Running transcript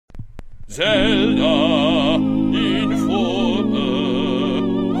Zelda Informer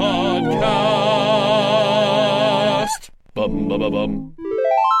Podcast. Bum bum bum bum.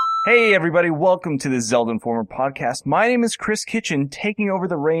 Hey everybody, welcome to the Zelda Informer Podcast. My name is Chris Kitchen, taking over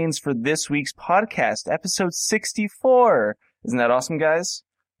the reins for this week's podcast, episode 64. Isn't that awesome, guys?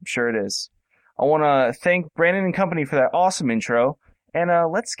 I'm sure it is. I want to thank Brandon and company for that awesome intro, and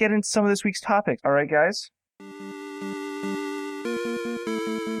let's get into some of this week's topics. All right, guys?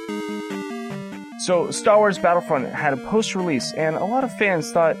 So, Star Wars Battlefront had a post-release, and a lot of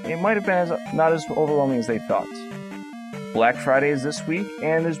fans thought it might have been not as overwhelming as they thought. Black Friday is this week,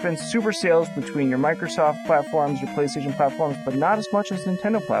 and there's been super sales between your Microsoft platforms, your PlayStation platforms, but not as much as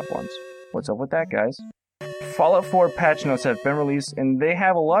Nintendo platforms. What's up with that, guys? Fallout 4 patch notes have been released, and they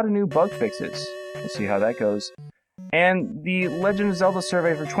have a lot of new bug fixes. We'll see how that goes. And the Legend of Zelda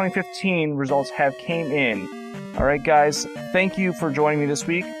survey for 2015 results have came in. Alright guys, thank you for joining me this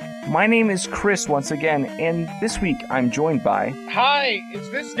week. My name is Chris once again, and this week I'm joined by... Hi, it's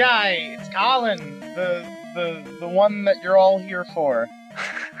this guy. It's Colin, the one that you're all here for.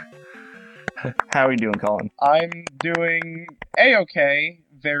 How are you doing, Colin? I'm doing A-okay.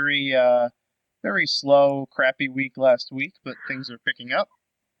 Very slow, crappy week last week, but things are picking up.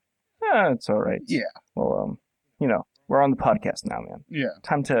 It's alright. Yeah. Well, we're on the podcast now, man. Yeah.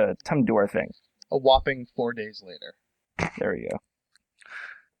 Time to do our thing. A whopping 4 days later. There you go.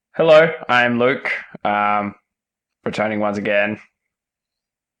 Hello, I'm Luke, returning once again.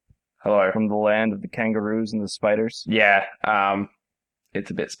 Hello. From the land of the kangaroos and the spiders. Yeah,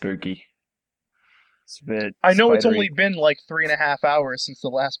 it's a bit spooky. It's a bit I know it's spidery. only been like 3.5 hours since the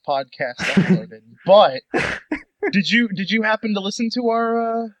last podcast uploaded, but did you happen to listen to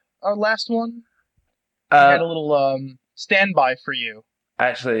our last one? We had a little standby for you.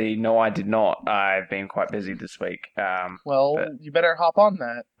 Actually, no, I did not. I've been quite busy this week. Well, you better hop on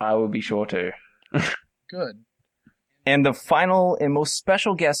that. I will be sure to. Good. And the final and most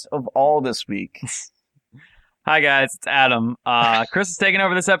special guest of all this week. Hi guys, it's Adam. Chris is taking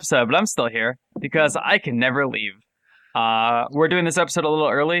over this episode, but I'm still here because I can never leave. We're doing this episode a little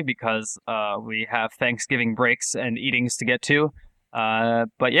early because we have Thanksgiving breaks and eatings to get to.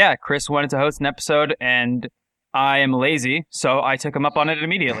 But yeah, Chris wanted to host an episode, and I am lazy, so I took him up on it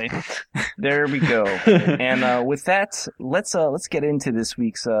immediately. There we go. And with that, let's get into this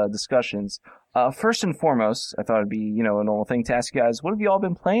week's discussions. First and foremost, I thought it'd be a normal thing to ask you guys, what have you all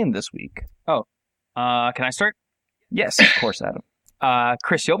been playing this week? Can I start? Yes, of course, Adam.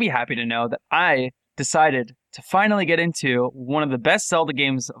 Chris, you'll be happy to know that I decided to finally get into one of the best Zelda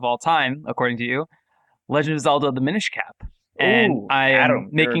games of all time, according to you, Legend of Zelda: The Minish Cap. And Ooh, I am Adam,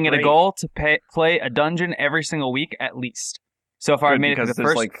 making it a goal to play a dungeon every single week at least. So far, I've made it through the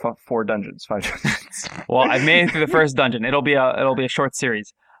because first. there's like 4 dungeons, 5 dungeons. Well, I've made it through the first dungeon. It'll be a short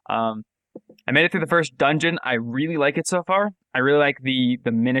series. I made it through the first dungeon. I really like it so far. I really like the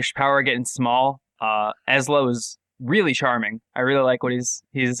Minish power getting small. Eslo is really charming. I really like what he's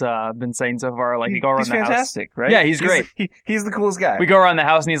been saying so far. Like, we go around he's the house. fantastic, right? Yeah, he's great. He's the coolest guy. We go around the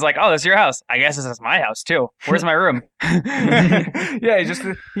house and he's like, "Oh, this is your house. I guess this is my house too. Where's my room?" Yeah,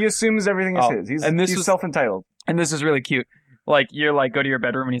 he assumes everything is his. He's self-entitled. And this is really cute. Like, you're like, go to your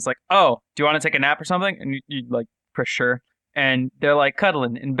bedroom and he's like, "Oh, do you want to take a nap or something?" And you like push sure. And they're like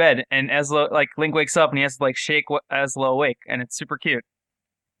cuddling in bed, and Eslo, like, Link wakes up and he has to like shake Eslo awake, and it's super cute.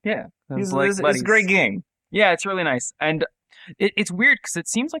 Yeah, It's it's a great game. Yeah, it's really nice. And it's weird because it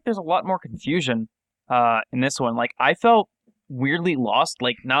seems like there's a lot more confusion in this one. Like, I felt weirdly lost.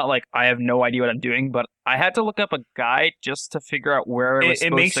 Like, not like I have no idea what I'm doing, but I had to look up a guide just to figure out where I was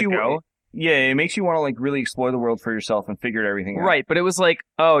supposed to go. Yeah, it makes you want to like really explore the world for yourself and figure everything out. Right, but it was like,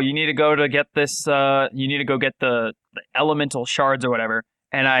 oh, you need to go to get this, you need to go get the elemental shards or whatever.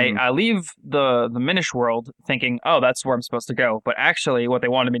 And I leave the Minish world thinking, oh, that's where I'm supposed to go. But actually, what they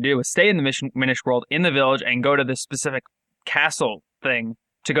wanted me to do was stay in the Minish world in the village and go to this specific castle thing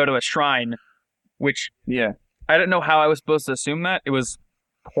to go to a shrine, which I don't know how I was supposed to assume that. It was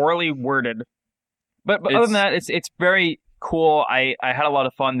poorly worded. But other than that, it's very cool. I had a lot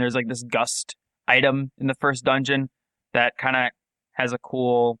of fun. There's like this gust item in the first dungeon that kind of has a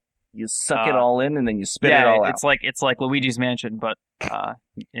cool... You suck it all in and then you spit it all out. It's like Luigi's Mansion, but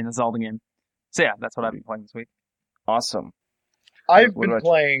in a Zelda game. So yeah, that's what I've been playing this week. Awesome. I've been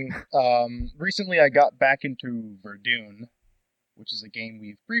playing, recently I got back into Verdun, which is a game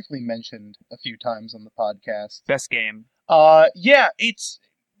we've briefly mentioned a few times on the podcast. Best game. Yeah, it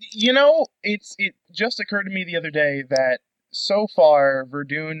just occurred to me the other day that so far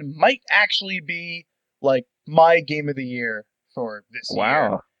Verdun might actually be like my game of the year for this year.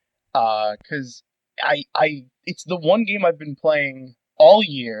 Wow. Because it's the one game I've been playing all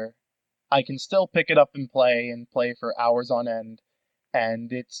year. I can still pick it up and play for hours on end.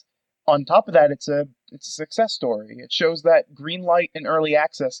 And it's on top of that, it's a success story. It shows that green light and early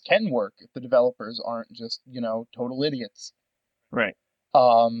access can work if the developers aren't just, total idiots. Right.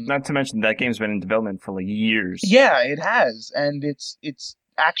 Um, Not to mention that game's been in development for like years. yeah, it has, and it's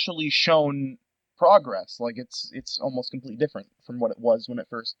actually shown progress. Like it's almost completely different from what it was when it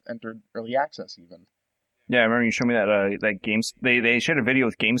first entered early access, even. Yeah, I remember you showed me that games. They shared a video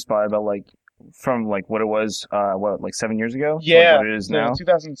with GameSpot about from what it was 7 years ago. to, Yeah, what it is now.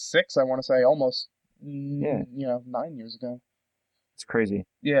 2006. I want to say almost. Yeah. 9 years ago. It's crazy.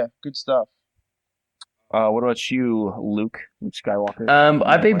 Yeah, good stuff. What about you, Luke Skywalker?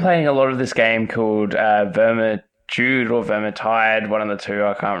 I've been playing a lot of this game called Vermitude or Vermintide, one of the two.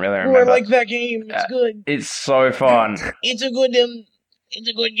 I can't really remember. Oh, I like that game. It's good. It's so fun. It's a good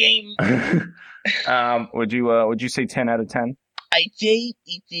game. Would you say 10 out of 10? I'd say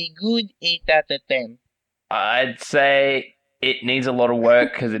it's a good 8 out of 10. I'd say it needs a lot of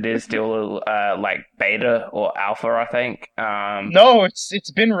work because it is still beta or alpha, I think. No,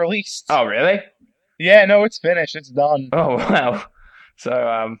 it's been released. Oh, really? Yeah, no, it's finished. It's done. Oh, wow.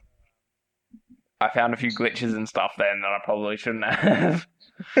 So, I found a few glitches and stuff then that I probably shouldn't have.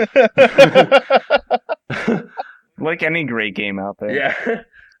 Like any great game out there.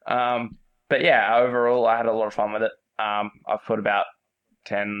 Yeah. But yeah, overall, I had a lot of fun with it. I've put about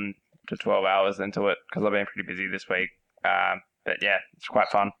 10 to 12 hours into it because I've been pretty busy this week. But yeah, it's quite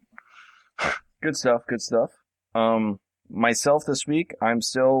fun. Good stuff. Myself this week, I'm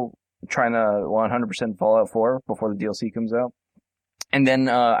still trying to 100% Fallout 4 before the DLC comes out. And then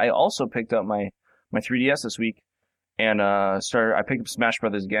I also picked up my 3DS this week and I picked up Smash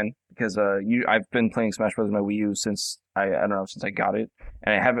Brothers again because I've been playing Smash Brothers on my Wii U since I got it,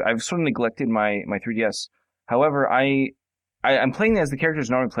 and I've sort of neglected my 3DS. However, I'm playing as the characters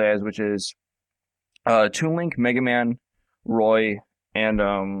I normally play as, which is Toon Link, Mega Man, Roy,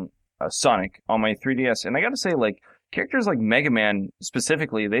 and Sonic on my 3DS. And I gotta say, characters like Mega Man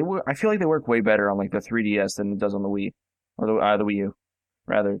specifically, I feel like they work way better on the 3DS than it does on the Wii or the Wii U.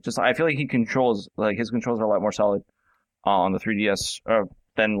 Rather, just I feel like his controls are a lot more solid on the 3DS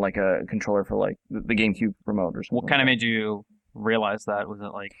than a controller for the GameCube remote or something. What kind of made you realize that? Was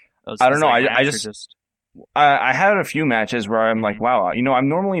it I don't know. I had a few matches where I'm like, wow, I'm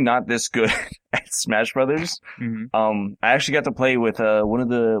normally not this good at Smash Brothers. Mm-hmm. I actually got to play with one of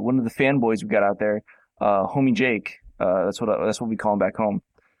the fanboys we got out there, homie Jake. That's what we call him back home.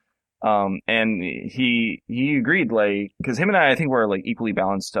 And he agreed, because him and I think we're equally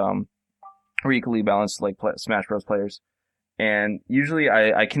balanced. We're equally balanced Smash Bros. Players. And usually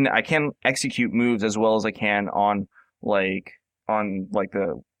I can execute moves as well as I can on the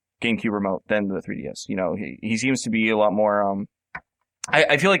GameCube remote than the 3DS. He seems to be a lot more.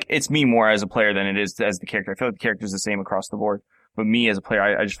 I feel like it's me more as a player than it is as the character. I feel like the character is the same across the board, but me as a player,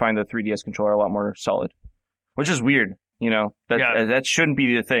 I just find the 3DS controller a lot more solid, which is weird. That shouldn't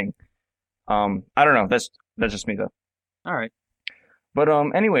be the thing. I don't know. That's just me though. All right. But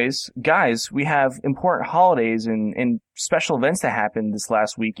anyways, guys, we have important holidays and special events that happened this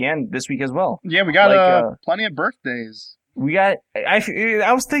last week and this week as well. Yeah, we got plenty of birthdays. We got.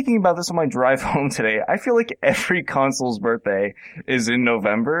 I was thinking about this on my drive home today. I feel like every console's birthday is in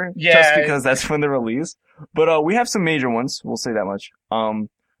November, just because that's when they're released. But we have some major ones. We'll say that much. I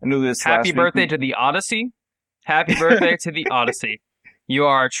knew this. Happy birthday to the Odyssey! Happy birthday to the Odyssey! You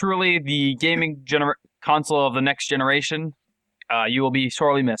are truly the gaming console of the next generation. You will be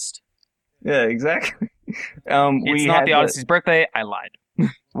sorely missed. Yeah, exactly. It's not the Odyssey's birthday. I lied.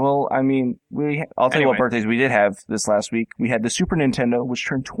 Well, I mean, I'll tell you what birthdays we did have this last week. We had the Super Nintendo, which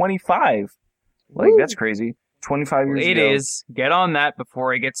turned 25. That's crazy. 25 years ago. It is. Get on that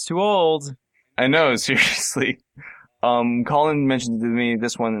before it gets too old. I know, seriously. Colin mentioned to me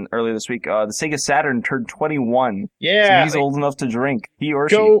this one earlier this week. The Sega Saturn turned 21. Yeah. So he's old enough to drink. He or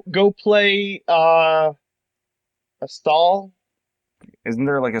she. Go play a stall. Isn't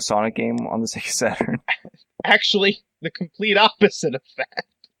there a Sonic game on the Sega Saturn? Actually, the complete opposite of that.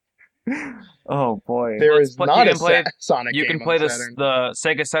 Oh boy. There is not a Sonic game. You can play the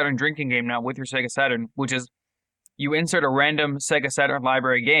Sega Saturn drinking game now with your Sega Saturn, which is you insert a random Sega Saturn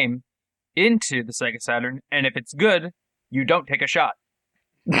library game into the Sega Saturn, and if it's good, you don't take a shot.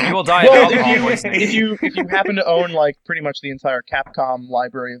 You will die of alcohol poisoning. If you happen to own pretty much the entire Capcom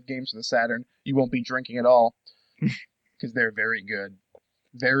library of games for the Saturn, you won't be drinking at all because they're very good.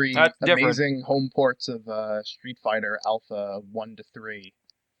 Very amazing home ports of Street Fighter Alpha 1 to 3.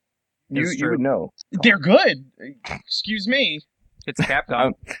 You would know. They're good. Excuse me. It's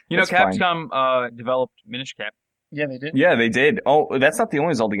Capcom. Capcom developed Minish Cap. Yeah, they did. Yeah, they did. Oh, that's not the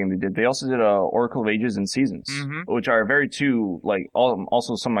only Zelda game they did. They also did Oracle of Ages and Seasons, which are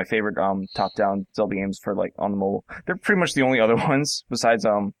also some of my favorite top-down Zelda games for like on the mobile. They're pretty much the only other ones besides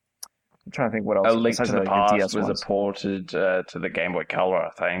I'm trying to think what else. A Link besides, to the like, Past DS was ones. ported to the Game Boy Color,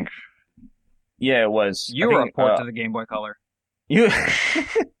 I think. Yeah, it was. You were a port to the Game Boy Color.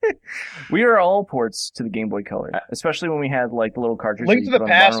 We are all ports to the Game Boy Color, especially when we had like the little cartridge. Link to the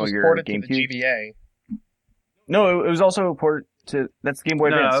Past was ported to the GBA. No, it was also a port to that's the Game Boy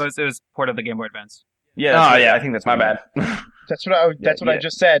Advance. No, it was port of the Game Boy Advance. Yeah. I think that's my bad. That's what I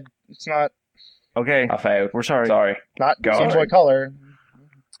just said. It's not okay. I failed. We're sorry. not Go Game on. Boy Color.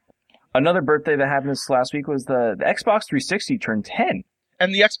 Another birthday that happened this last week was the Xbox 360 turned 10.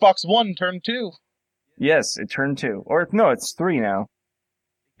 And the Xbox One turned 2. Yes, it turned 2. Or no, it's 3 now.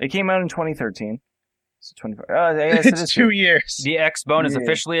 It came out in 2013. So 25. Yes, it It's is 2 years. The X-Bone is Yeah.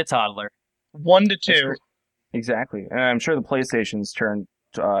 officially a toddler. 1 to That's 2. great. Exactly. And I'm sure the PlayStation's turned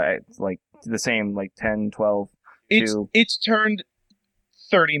like the same, like 10, 12. It's turned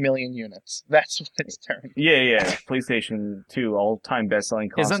 30 million units. That's what it's turned. Yeah. PlayStation 2, all-time best-selling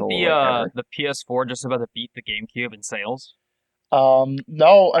console. Isn't ever. the PS4 just about to beat the GameCube in sales?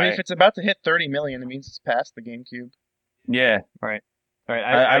 No, I mean, if it's about to hit 30 million, it means it's past the GameCube. Yeah. Right.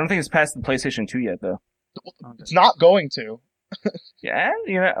 I don't think it's past the PlayStation 2 yet, though. It's not going to. Yeah,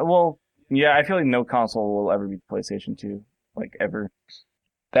 well, yeah, I feel like no console will ever beat the PlayStation 2, like, ever.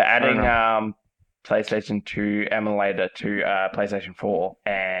 They're adding PlayStation 2 emulator to PlayStation 4,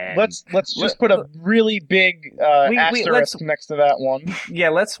 and Let's just put a really big asterisk next to that one. Yeah,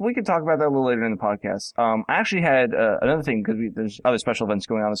 we can talk about that a little later in the podcast. I actually had another thing, because there's other special events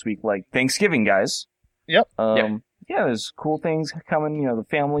going on this week, like Thanksgiving, guys. Yep. Yeah, there's cool things coming. The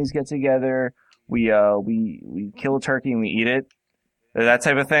families get together. We kill a turkey and we eat it. That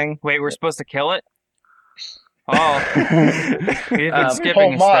type of thing. Wait, we're supposed to kill it? Oh. We've been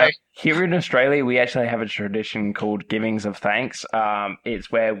skipping stuff. Here in Australia, we actually have a tradition called Givings of Thanks.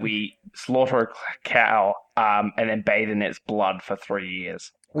 It's where we slaughter a cow and then bathe in its blood for 3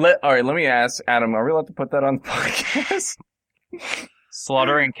 years. All right, let me ask Adam, are we allowed to put that on the podcast?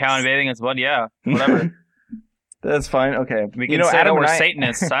 Slaughtering cow and bathing its blood? Yeah, whatever. That's fine. Okay. We can say that we're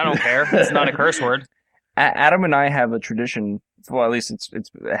Satanists. I don't care. It's not a curse word. Adam and I have a tradition. Well, at least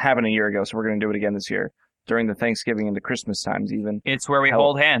it's happened a year ago, so we're going to do it again this year during the Thanksgiving and the Christmas times, even. It's where we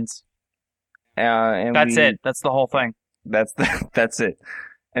hold hands. And that's it. That's the whole thing. That's it.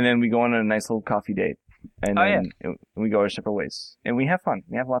 And then we go on a nice little coffee date, and then we go our separate ways, and we have fun.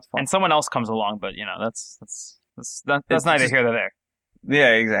 We have lots of fun. And someone else comes along, but that's neither here nor there.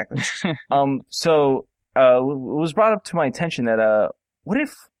 Yeah, exactly. So it was brought up to my attention that what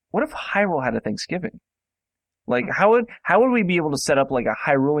if Hyrule had a Thanksgiving? Like, how would we be able to set up like a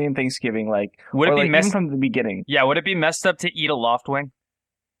Hyrulean Thanksgiving? Like, would it be even from the beginning? Yeah, would it be messed up to eat a Loftwing?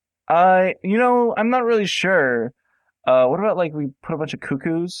 I'm not really sure. What about like we put a bunch of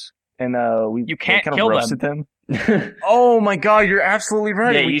cuckoos and you can't kind kill of roasted them? Oh my god, you're absolutely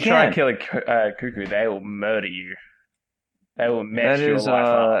right. Yeah, we you can't. try and kill a cuckoo, they will murder you. They will mess your life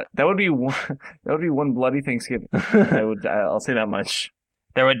up. That would be one bloody Thanksgiving. I'll say that much.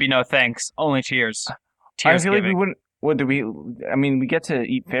 There would be no thanks, only cheers. I feel like we wouldn't. What do we? I mean, we get to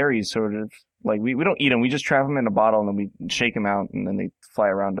eat fairies, sort of. Like we don't eat them. We just trap them in a bottle and then we shake them out and then they fly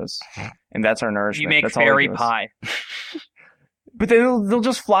around us, and that's our nourishment. You make that's fairy pie. But then they'll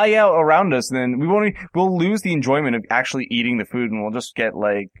just fly out around us, and then we'll lose the enjoyment of actually eating the food, and we'll just get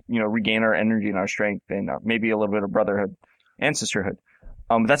regain our energy and our strength, and maybe a little bit of brotherhood and sisterhood.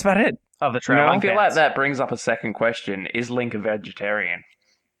 But that's about it. Of the traveling I feel like that brings up a second question: is Link a vegetarian?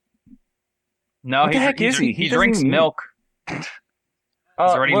 No, what the heck is he? He drinks milk. He's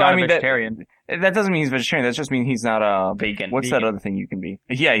already not a vegetarian. That doesn't mean he's vegetarian. That just means he's not a vegan. What's that other thing you can be?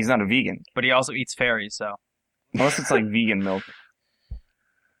 Yeah, he's not a vegan. But he also eats fairies, so unless it's like vegan milk.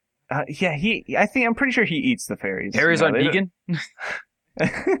 Yeah, I'm pretty sure he eats the fairies. Fairies aren't vegan?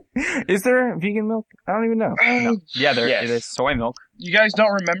 Is there vegan milk? I don't even know. No. Yeah, there's soy milk. You guys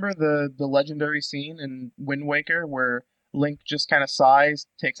don't remember the legendary scene in Wind Waker where Link just kind of sighs,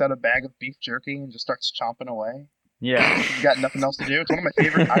 takes out a bag of beef jerky, and just starts chomping away? Yeah. He's got nothing else to do. It's one of my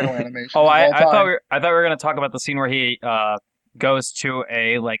favorite idle animations. Oh, I of all thought time. I thought we were gonna talk about the scene where he goes to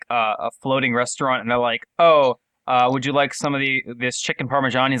a floating restaurant and they're like, "Oh, would you like some of this chicken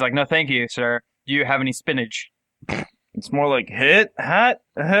parmesan?" He's like, "No, thank you, sir. Do you have any spinach?" It's more like hit.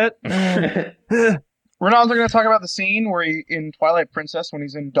 We're not going to talk about the scene where in Twilight Princess when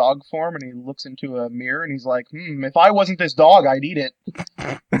he's in dog form and he looks into a mirror and he's like, if I wasn't this dog, I'd eat it.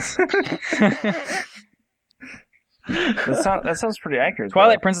 That sounds pretty accurate.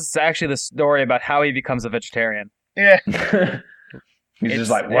 Twilight Princess is actually the story about how he becomes a vegetarian. Yeah. He's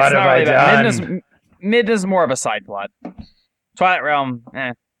just like, It's what have not I really bad. done? Mid is more of a side plot. Twilight Realm,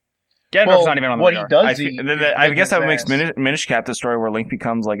 Ganondorf's Well, not even on the what he radar. does, I guess that makes Minish Cap the story where Link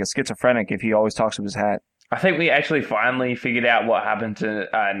becomes like a schizophrenic if he always talks with his hat. I think we actually finally figured out what happened to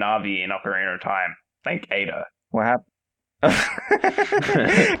Navi in Ocarina of Time. Thank Ada. What happened?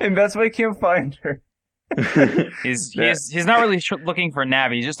 And that's why he can't find her. He's not really looking for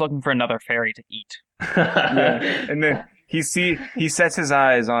Navi. He's just looking for another fairy to eat. Yeah. And then he sets his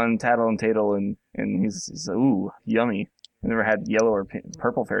eyes on Tattle and Tatel, and he's like, ooh, yummy. I never had yellow or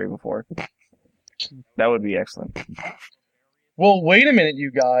purple fairy before. That would be excellent. Well, wait a minute,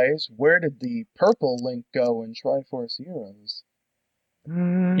 you guys. Where did the purple Link go in Triforce Heroes?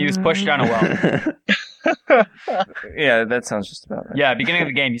 He was pushed down a well. Yeah, that sounds just about right. Yeah, beginning of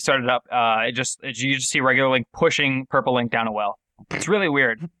the game, you started up. You just see regular Link pushing purple Link down a well. It's really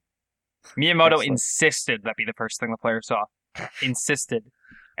weird. Miyamoto Excellent. insisted that be the first thing the player saw. Insisted,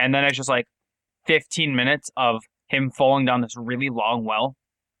 and then it's just like 15 minutes of him falling down this really long well,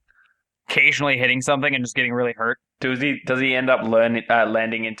 occasionally hitting something and just getting really hurt. Does he end up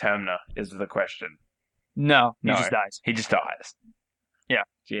landing in Termina? Is the question. No, he No. just dies. He just dies. Yeah.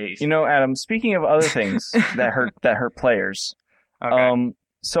 Jeez. You know, Adam, speaking of other things that hurt players, Okay.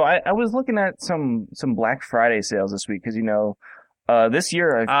 so I was looking at some Black Friday sales this week because this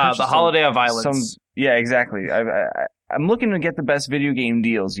year I've purchased the Holiday of Violence. Yeah, exactly. I'm looking to get the best video game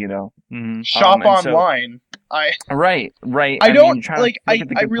deals. Mhm. Shop and so- online. Right. I don't mean, trying to like. look at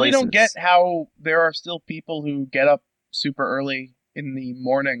the I good really don't get places. how there are still people who get up super early in the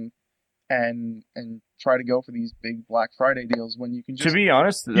morning and try to go for these big Black Friday deals when you can To just be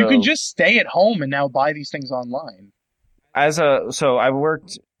honest, you can though, just stay at home and now buy these things online. so I've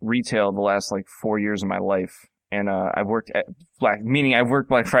worked retail the last like 4 years of my life, and I've worked at I've worked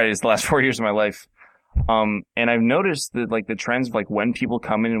Black Fridays the last 4 years of my life. And I've noticed that like the trends of like when people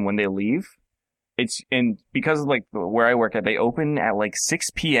come in and when they leave, because of like where I work at, they open at like 6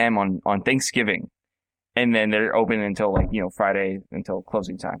 p.m. on Thanksgiving, and then they're open until like Friday until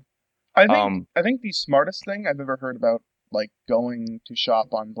closing time. I think the smartest thing I've ever heard about like going to shop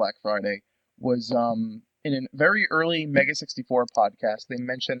on Black Friday was in a very early Mega 64 podcast. They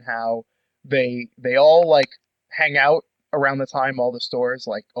mentioned how they all like hang out around the time all the stores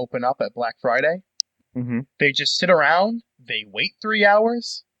like open up at Black Friday. Mm-hmm. They just sit around, they wait 3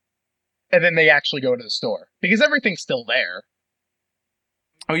 hours, and then they actually go to the store because everything's still there.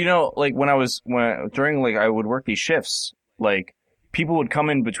 Oh, like during like I would work these shifts, like people would come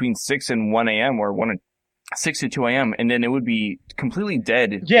in between 6 and 1 a.m. or 6 to 2 a.m. and then it would be completely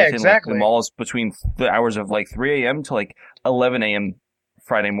dead. Yeah, within, exactly. Like, the malls between the hours of like 3 a.m. to like 11 a.m.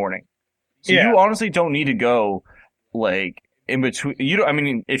 Friday morning. So Yeah. you honestly don't need to go like in between. I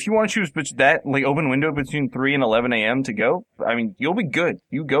mean, if you want to choose that like open window between 3 and 11 a.m. to go, I mean, you'll be good.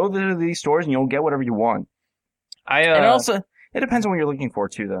 You go to these stores and you'll get whatever you want. And also, it depends on what you're looking for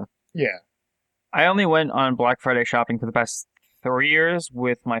too, though. Yeah. I only went on Black Friday shopping for the past 3 years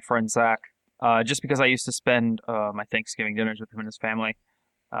with my friend Zach, just because I used to spend my Thanksgiving dinners with him and his family,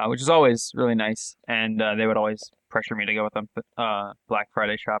 which is always really nice, and they would always pressure me to go with them Black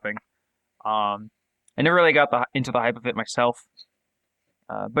Friday shopping. I never really got into the hype of it myself,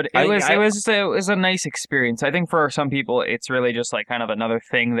 but it was a nice experience. I think for some people, it's really just like kind of another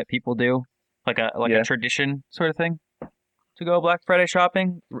thing that people do, like a tradition sort of thing. To go Black Friday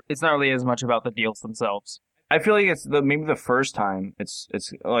shopping, it's not really as much about the deals themselves. I feel like it's maybe the first time. It's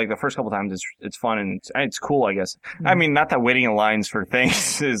like the first couple times it's fun and it's cool, I guess. Mm-hmm. I mean, not that waiting in lines for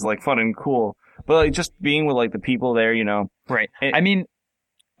things is like fun and cool, but like just being with like the people there, Right.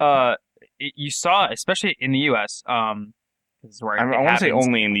 You saw, especially in the U.S. This is where I want to say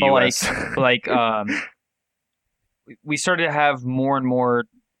only in the U.S. We started to have more and more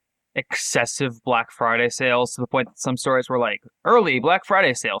excessive Black Friday sales to the point that some stores were like early Black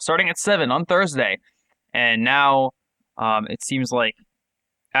Friday sale starting at 7 on Thursday, and now it seems like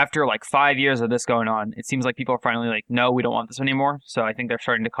after like 5 years of this going on, it seems like people are finally like, no, we don't want this anymore. So I think they're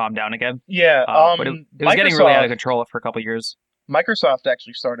starting to calm down again. Yeah, but it was getting really out of control for a couple of years. Microsoft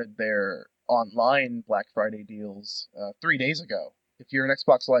actually started their online Black Friday deals 3 days ago. If you're an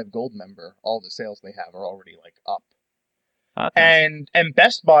Xbox Live Gold member, all the sales they have are already like up. And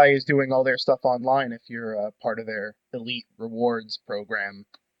Best Buy is doing all their stuff online. If you're part of their Elite Rewards program,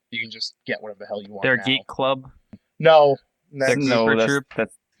 you can just get whatever the hell you want. Their now. Geek Club. No,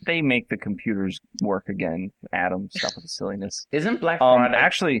 they make the computers work again. Adam, stop with the silliness. Isn't Black Friday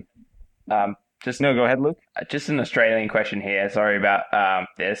actually? Go ahead, Luke. Just an Australian question here. Sorry about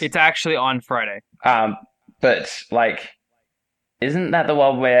this. It's actually on Friday. But like, Isn't that the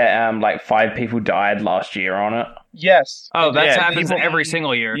one where like 5 people died last year on it? Yes. Oh, that Yeah, happens people- every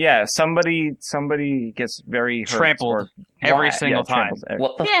single year. Yeah, somebody gets very hurt Trampled or- every Why? single Yeah, time. trampled.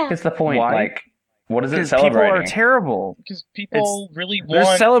 What the Yeah. fuck is the point? Why? Like, what is it Because people celebrating? are terrible. Because people really They're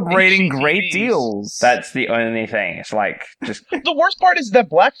want celebrating HGTVs. great deals. That's the only thing. It's like just The worst part is that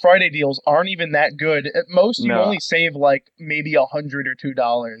Black Friday deals aren't even that good. At most, you No. only save like maybe $100 or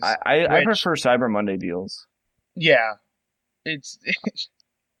 $2. I which- prefer Cyber Monday deals. Yeah, it's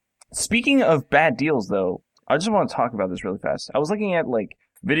Speaking of bad deals, though, I just want to talk about this really fast. I was looking at like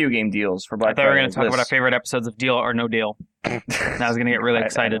video game deals for I Black thought we were Friday. going to talk about our favorite episodes of Deal or No Deal. And I was going to get really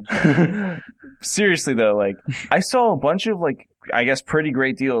excited. Seriously though, like I saw a bunch of like I guess pretty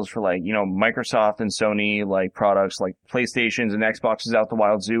great deals for like, you know, Microsoft and Sony like products like PlayStations and Xboxes out the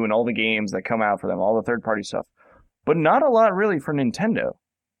wild zoo and all the games that come out for them, all the third party stuff. But not a lot really for Nintendo.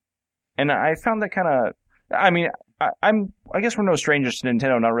 And I found that kind of I mean, I guess we're no strangers to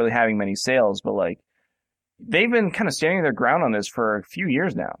Nintendo not really having many sales, but like they've been kind of standing their ground on this for a few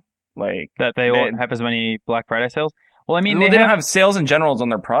years now. Like That they won't have as many Black Friday sales. Well, I mean, they they don't have. have sales in general on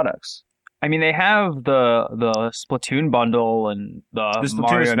their products. I mean, they have the Splatoon bundle and the Splatoon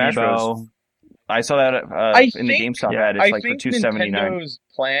Mario Smash Amiibo. Bros. I saw that in the think- GameStop yeah, ad. It's I like for think $279. Nintendo's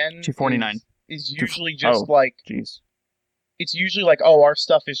plan $249. is usually just oh. like Jeez. it's usually like, oh, our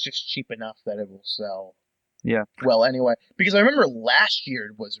stuff is just cheap enough that it will sell. Yeah. Well, anyway, because I remember last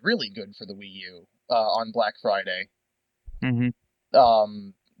year was really good for the Wii U on Black Friday. Mm-hmm.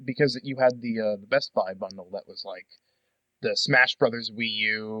 Because you had the Best Buy bundle that was like the Smash Brothers Wii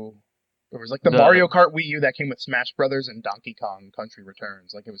U. There was like the Mario Kart Wii U that came with Smash Brothers and Donkey Kong Country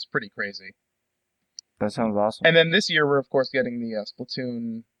Returns. Like it was pretty crazy. That sounds awesome. And then this year we're of course getting the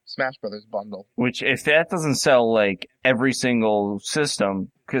Splatoon Smash Brothers bundle. Which, if that doesn't sell like every single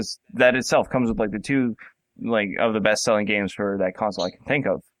system, because that itself comes with like the two like of the best selling games for that console I can think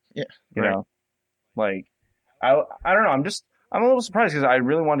of. Yeah. You Right. know, like I don't know. I'm a little surprised because I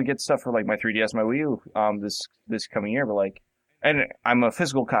really want to get stuff for like my 3DS, my Wii U, this coming year, but like, and I'm a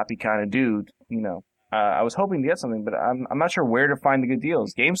physical copy kind of dude. You know, I was hoping to get something, but I'm not sure where to find the good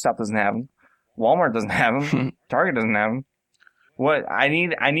deals. GameStop doesn't have them. Walmart doesn't have them. Target doesn't have them. What I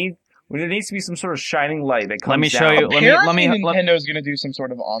need, there needs to be some sort of shining light that comes Let me show down. you- Apparently, let- Nintendo's going to do some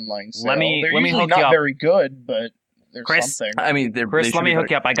sort of online sale. Let me They're usually hook not you up. very good, but there's Chris, something. I mean, Chris, let me hook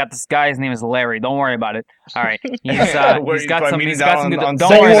you up. I got this guy. His name is Larry. Don't worry about it. All right. He's Where- got do I some. meet He's him got down some good. on Don't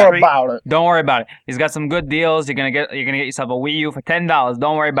Don't worry about worry it. about it. Don't worry about it. He's got some good deals. You're gonna get yourself a Wii U for $10.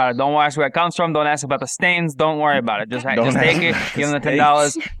 Don't worry about it. Don't ask where it comes from. Don't ask about the stains. Don't worry about it. Just Don't take ask it. about Give him the the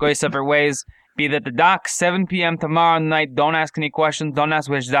 $10. Go your separate ways. Be at the dock 7 p.m. tomorrow night. Don't ask any questions. Don't ask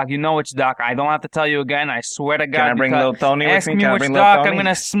which dock. You know which dock. I don't have to tell you again. I swear to God. Can I bring because- little Tony with Ask me? me Can I which bring little dock. Tony? I'm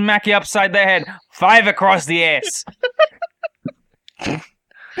gonna smack you upside the head. 5 across the ass.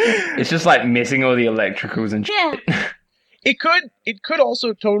 it's just like missing all the electricals and shit. Yeah. It could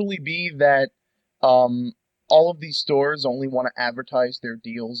also totally be that all of these stores only want to advertise their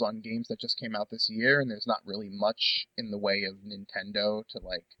deals on games that just came out this year, and there's not really much in the way of Nintendo to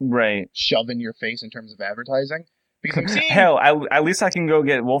like Right. shove in your face in terms of advertising. Because I'm seeing Hell, at least I can go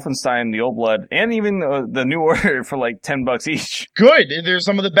get Wolfenstein: The Old Blood and even the New Order for like $10 each. good. There's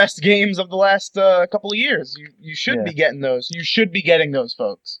some of the best games of the last couple of years. You should Yeah. be getting those. You should be getting those,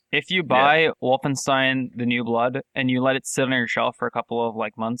 folks. If you buy Wolfenstein: The New Blood and you let it sit on your shelf for a couple of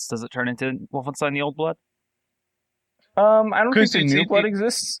like months, does it turn into Wolfenstein: The Old Blood? I don't think 'Cause the it's- New it- Blood it-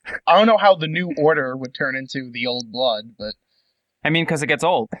 exists. I don't know how the New Order would turn into the Old Blood, but I mean, because it gets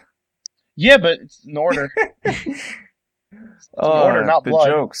old. yeah, but it's an order. Order, not the blood.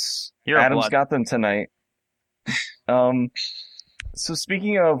 jokes. You're a Adam's blood. got them tonight. So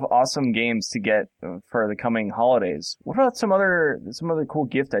speaking of awesome games to get for the coming holidays, what about some other cool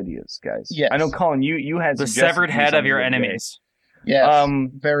gift ideas, guys? Yes. I know, Colin, you had The suggested severed to me head of something your the other day. enemies. Yes,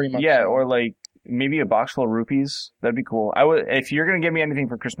 very much. Yeah, so. or like maybe a box full of rupees. That'd be cool. I would if you're gonna give me anything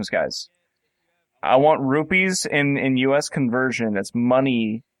for Christmas, guys. I want rupees in U.S. conversion. That's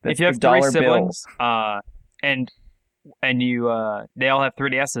money. That's If you have the three dollar siblings, bill. and you they all have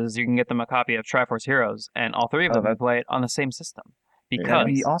 3DSs, you can get them a copy of Triforce Heroes, and all three of them that- can play it on the same system. Because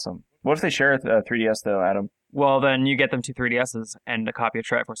That'd be awesome. What if they share a 3DS though, Adam? well, then you get them 2 3DSs and a copy of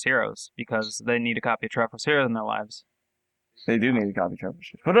Triforce Heroes because they need a copy of Triforce Heroes in their lives. They do need a copy of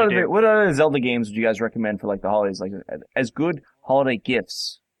Triforce. do. What other Zelda games would you guys recommend for like the holidays, like as good holiday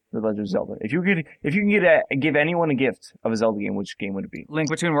gifts for The Legend of Zelda? If you can give anyone a gift of a Zelda game, which game would it be? Link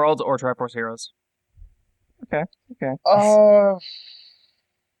Between Worlds or Triforce Heroes. Okay.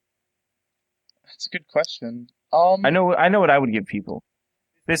 That's a good question. I know what I would give people.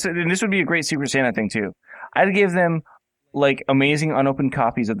 This would be a great Secret Santa thing too. I'd give them like amazing unopened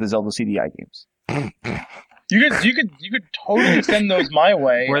copies of the Zelda CDI games. You could totally send those my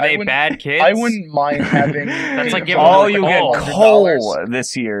way. Were they bad kids? I wouldn't mind having. That's like giving Oh, them you coal. get coal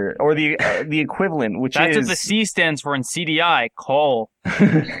this year, or the equivalent, which That's is what the C stands for in CDI. Coal.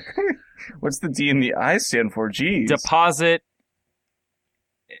 What's the D and the I stand for? Jeez. Deposit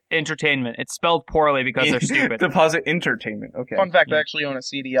entertainment. It's spelled poorly because they're stupid. Deposit entertainment. Okay. Fun fact: I actually own a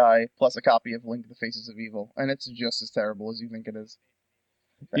CDI plus a copy of Link to the Faces of Evil, and it's just as terrible as you think it is.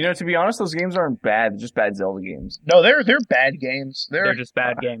 You know, to be honest, those games aren't bad. They're just bad Zelda games. No, they're bad games. They're just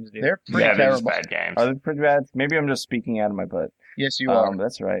bad games, dude. They're pretty They're terrible. just bad games. Are they pretty bad? Maybe I'm just speaking out of my butt. Yes, you are.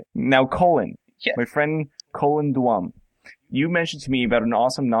 That's right. Now, Colin. Yeah. My friend Colin Duam. You mentioned to me about an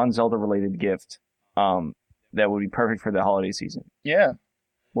awesome non-Zelda related gift that would be perfect for the holiday season. Yeah.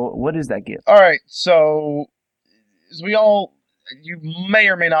 Well, what is that gift? All right. So, as you may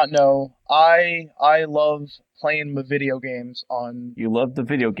or may not know, I love playing my video games on. You love the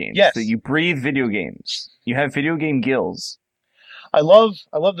video games. Yes. So you breathe video games. You have video game gills. I love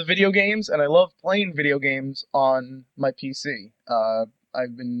the video games, and I love playing video games on my PC.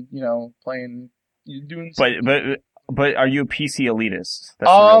 I've been, playing, doing. But are you a PC elitist?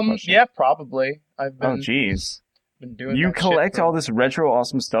 That's the real question. Yeah, probably. I've been. Oh, jeez. Been doing. You that collect shit for all this retro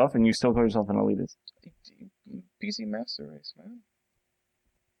awesome stuff, and you still call yourself an elitist. PC Master Race, man.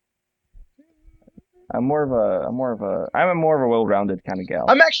 I'm more of a well-rounded kind of gal.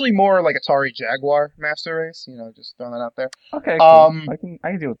 I'm actually more like Atari Jaguar Master Race. Just throwing that out there. Okay, cool. I can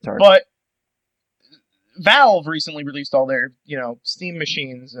deal with Atari. But Valve recently released all their, Steam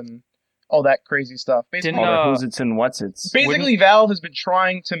machines and all that crazy stuff. Basically, all their who's-its and what's-its. Basically, Valve has been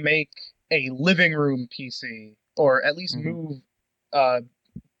trying to make a living room PC, or at least move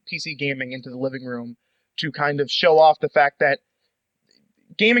PC gaming into the living room to kind of show off the fact that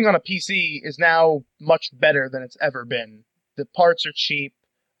gaming on a PC is now much better than it's ever been. The parts are cheap.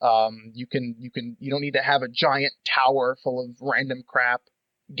 You don't need to have a giant tower full of random crap.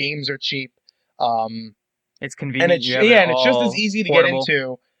 Games are cheap. It's convenient. And it's just as easy to portable. get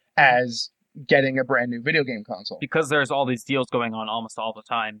into as getting a brand new video game console. Because there's all these deals going on almost all the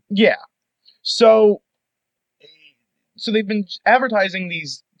time. Yeah. So they've been advertising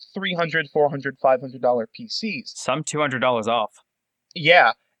these $300, $400, $500 PCs. Some $200 off.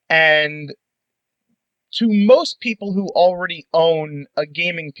 Yeah, and to most people who already own a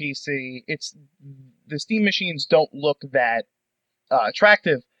gaming PC, the Steam machines don't look that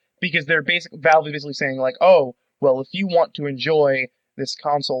attractive because Valve is basically saying like, oh, well, if you want to enjoy this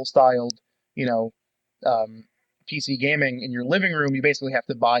console-styled, PC gaming in your living room, you basically have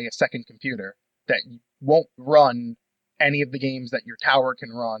to buy a second computer that won't run any of the games that your tower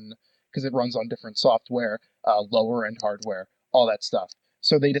can run because it runs on different software, lower-end hardware, all that stuff.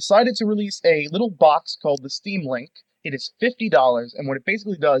 So they decided to release a little box called the Steam Link. It is $50, and what it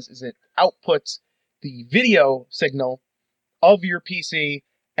basically does is it outputs the video signal of your PC,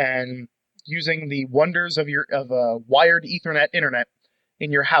 and using the wonders of wired Ethernet internet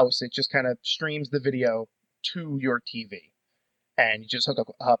in your house, it just kind of streams the video to your TV, and you just hook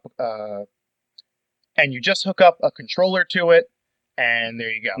up a controller to it, and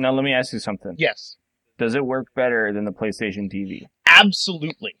there you go. Now let me ask you something. Yes. Does it work better than the PlayStation TV?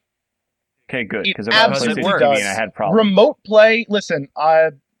 Absolutely. Okay, good. Because It I bought a absolutely PlayStation does. TV and I had problems. Remote play, listen,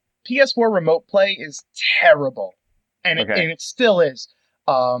 PS4 remote play is terrible, and it still is.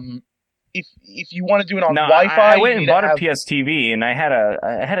 If you want to do it on Wi-Fi, I went and bought a PS TV, and I had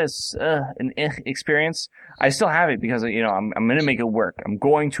an experience. I still have it because I'm going to make it work. I'm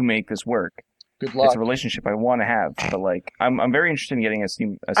going to make this work. Good luck. It's a relationship I want to have, but I'm very interested in getting a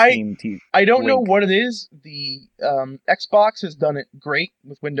Steam TV. I don't know what it is. The Xbox has done it great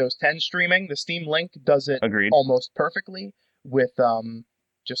with Windows 10 streaming. The Steam Link does it almost perfectly with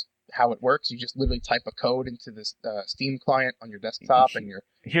just how it works. You just literally type a code into this Steam client on your desktop, and you're.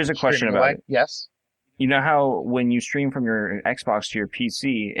 Here's a question about it. Yes. You know how when you stream from your Xbox to your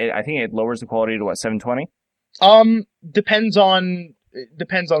PC, I think it lowers the quality to 720.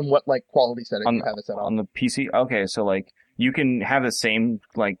 Depends on what quality setting you have it set on the PC. Okay, so you can have the same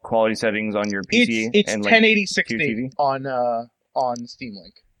quality settings on your PC. It's and 1080 60 on Steam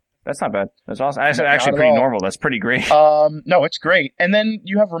Link. That's not bad. That's awesome. That's actually pretty normal. That's pretty great. No, it's great. And then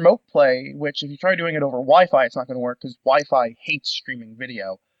you have remote play, which if you try doing it over Wi-Fi, it's not going to work because Wi-Fi hates streaming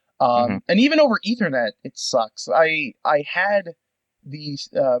video. And even over Ethernet, it sucks. I had the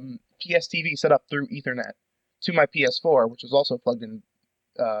PS TV set up through Ethernet to my PS4, which was also plugged in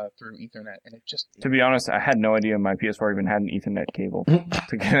through Ethernet, and it just. To be honest, I had no idea my PS4 even had an Ethernet cable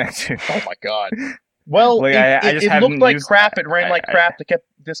to connect to. Oh my god. Well, it looked like crap. It ran like crap. It kept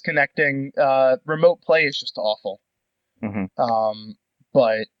disconnecting. Remote play is just awful.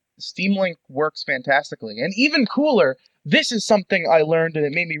 But Steam Link works fantastically. And even cooler, this is something I learned and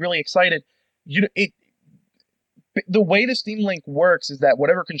it made me really excited. The way the Steam Link works is that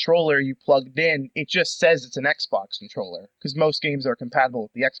whatever controller you plugged in, it just says it's an Xbox controller, because most games are compatible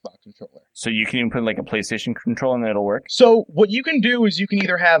with the Xbox controller. So you can even put like a PlayStation controller and it'll work? So what you can do is you can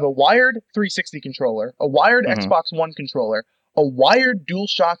either have a wired 360 controller, a wired Xbox One controller, a wired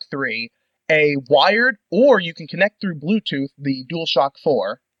DualShock 3, a wired, or you can connect through Bluetooth the DualShock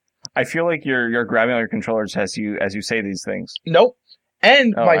 4. I feel like you're grabbing all your controllers as you say these things. Nope.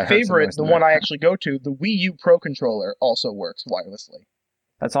 And Oh, I my heard favorite, some the noise one I actually go to, the Wii U Pro controller also works wirelessly.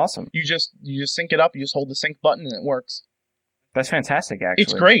 That's awesome. You just sync it up, you just hold the sync button and it works. That's fantastic, actually.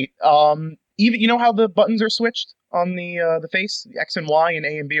 It's great. Even you know how the buttons are switched on the face? The X and Y and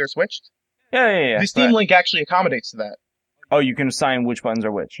A and B are switched? Yeah. The Steam Link actually accommodates to that. Oh, you can assign which buttons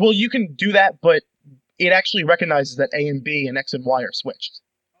are which. Well, you can do that, but it actually recognizes that A and B and X and Y are switched.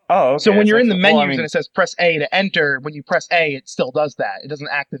 Oh, okay. So when you're in the menus well, I mean, and it says press A to enter, when you press A, it still does that. It doesn't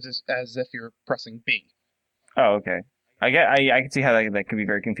act as if you're pressing B. Oh, okay. I can see how that could be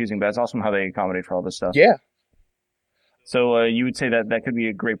very confusing, but that's awesome how they accommodate for all this stuff. Yeah. So you would say that could be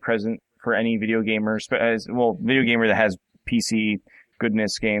a great present for any video gamer, video gamer that has PC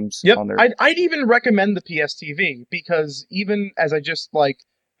goodness games. Yep. On their... I'd even recommend the PS TV, because even as I just said,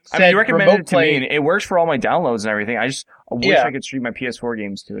 I mean, you recommended it to play, me, and it works for all my downloads and everything. I wish Yeah. I could stream my PS4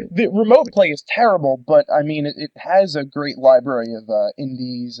 games to it. The remote play is terrible, but I mean, it has a great library of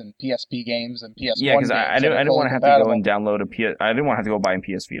indies and PSP games and PS1 Yeah, because games. I didn't want to have to go and download I didn't want to have to go buy a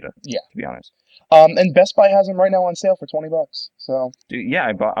PS Vita. Yeah. To be honest. And Best Buy has them right now on sale for $20. So. Dude, yeah,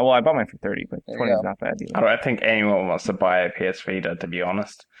 I bought mine for $30, but There 20 you is go. not bad either. I don't think anyone wants to buy a PS Vita, to be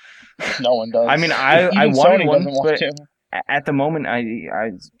honest. No one does. I mean, I Even wanted Sony one, doesn't want but to. at the moment,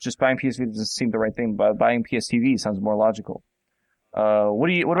 I just buying PS Vita doesn't seem the right thing. But buying PS TV sounds more logical. What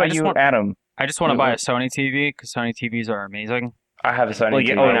about you, Adam? I just want to buy a Sony TV because Sony TVs are amazing. I have a Sony Like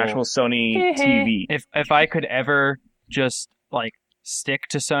TV. an actual Sony TV. If I could ever just stick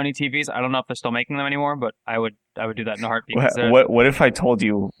to Sony TVs, I don't know if they're still making them anymore, but I would do that in a heartbeat. What if I told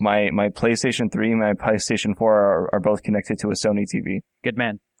you my PlayStation 3 and my PlayStation 4 are both connected to a Sony TV? Good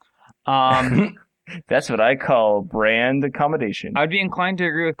man. That's what I call brand accommodation. I'd be inclined to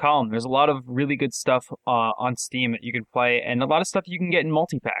agree with Colin. There's a lot of really good stuff on Steam that you can play, and a lot of stuff you can get in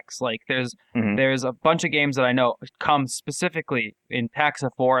multi-packs. Like there's a bunch of games that I know come specifically in packs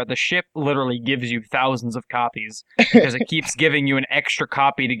of 4. The ship literally gives you thousands of copies because it keeps giving you an extra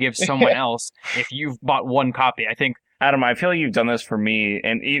copy to give someone else if you've bought one copy. I think. Adam, I feel like you've done this for me,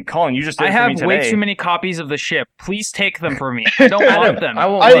 and Colin, you just did it I for me have today. way too many copies of the ship. Please take them from me. I don't want them. I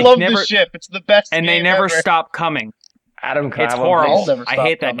won't- I Like, love never- the ship. It's the best and they game never ever. stop coming. Adam, can It's I have one, horrible. please? Never I stop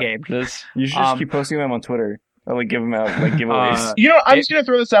hate that coming. game. Please? You should just keep posting them on Twitter. Or, give them out, giveaways. You know, I'm just gonna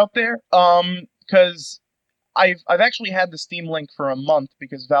throw this out there, because I've actually had the Steam Link for a month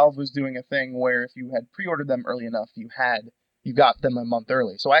because Valve was doing a thing where if you had pre-ordered them early enough, you got them a month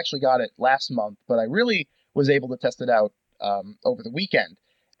early. So I actually got it last month, but I really was able to test it out over the weekend.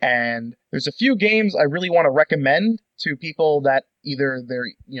 And there's a few games I really want to recommend to people that either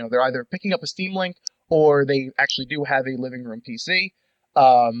they're either picking up a Steam Link or they actually do have a living room PC.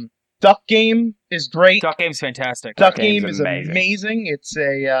 Duck Game is great. Duck Game's fantastic. Duck Game's Game is amazing. amazing. It's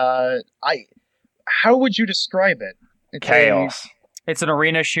how would you describe it? It's Chaos. It's an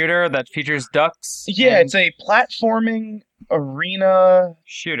arena shooter that features ducks. Yeah, and it's a platforming arena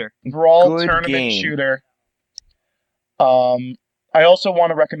shooter. brawl Good tournament game. shooter. I also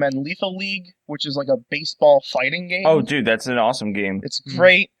want to recommend Lethal League, which is like a baseball fighting game. Oh, dude, that's an awesome game. It's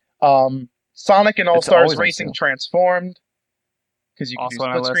great. Sonic and All It's Stars always on Racing sale. Transformed, because you can Also do on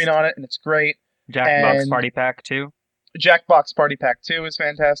our split screen list. on it, and it's great. Jackbox And- Party Pack 2. Jackbox Party Pack 2 is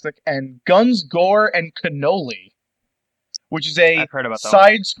fantastic, and Guns, Gore, and Cannoli, which is a I've heard about that one.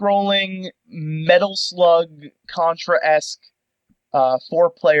 side-scrolling Metal Slug Contra-esque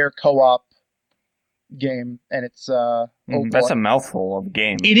 4-player co-op game, and it's That's a mouthful of a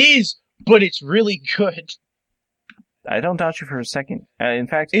game. it is, but it's really good. I don't doubt you for a second. In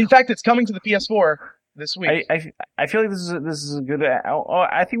fact, it's coming to the PS4 this week. I feel like this is a good.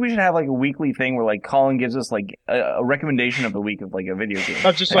 I think we should have a weekly thing where Colin gives us a recommendation of the week of a video game.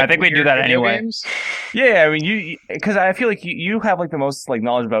 Of just, I think we do weird that video anyway. games. Yeah, I mean because I feel like you have the most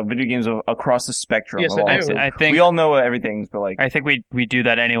knowledge about video games across the spectrum. Yes, of I all. do. I think We all know everything, but I think we do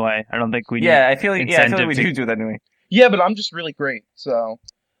that anyway. I don't think we yeah, I feel like we incentive do that anyway. Yeah, but I'm just really great. So,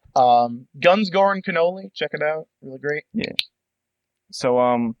 Guns, Gore, and Cannoli, check it out. Really great.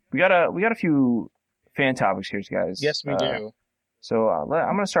 So we got a few fan topics here, guys. Yes, we do. So I'm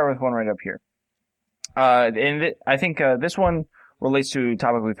gonna start with one right up here. I think this one relates to a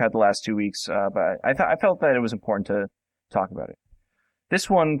topic we've had the last 2 weeks, but I felt that it was important to talk about it. This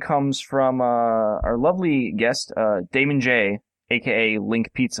one comes from our lovely guest, Damon J, aka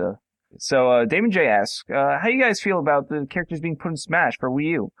Link Pizza. So Damon J asks, how you guys feel about the characters being put in Smash for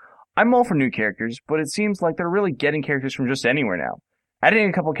Wii U? I'm all for new characters, but it seems like they're really getting characters from just anywhere now. Adding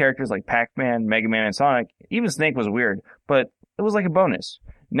a couple characters like Pac-Man, Mega Man, and Sonic, even Snake was weird, but it was like a bonus.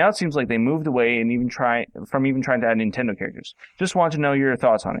 Now it seems like they moved away and even trying to add Nintendo characters. Just want to know your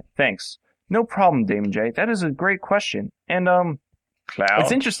thoughts on it. Thanks. No problem, Damon J. That is a great question. And Cloud.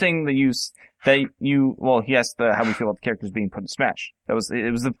 it's interesting that he asked how we feel about the characters being put in Smash. It was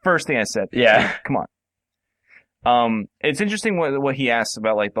the first thing I said. Yeah. Come on. It's interesting what he asked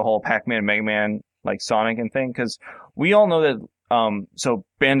about like the whole Pac-Man, Mega Man, like Sonic and thing, because we all know that so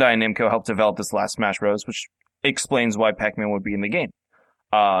Bandai and Namco helped develop this last Smash Bros, which explains why Pac-Man would be in the game.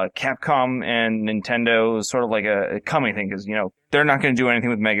 Capcom and Nintendo is sort of like a coming thing because, they're not going to do anything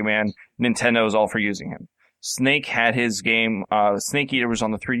with Mega Man. Nintendo is all for using him. Snake had his game. Snake Eater was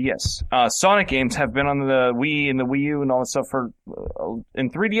on the 3DS. Sonic games have been on the Wii and the Wii U and all that stuff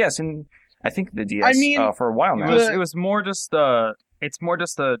in 3DS and I think the DS for a while now. It's more just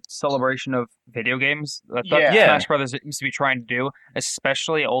a celebration of video games. That's what Smash Brothers seems to be trying to do,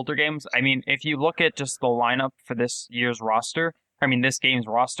 especially older games. I mean, if you look at just the lineup for this game's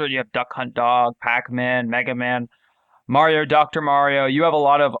roster, you have Duck Hunt Dog, Pac-Man, Mega Man, Mario, Dr. Mario. You have a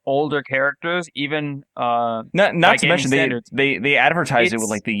lot of older characters, even not to mention they advertise it with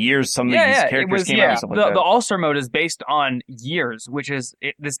like the years some of these characters came out and stuff like that. The All-Star mode is based on years, which is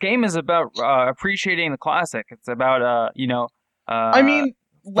this game is about appreciating the classic. It's about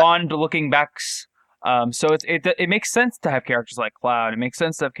fond looking backs. So it makes sense to have characters like Cloud. It makes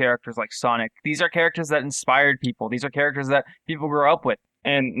sense to have characters like Sonic. These are characters that inspired people. These are characters that people grew up with.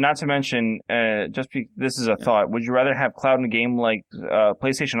 And not to mention, this is a thought. Would you rather have Cloud in a game like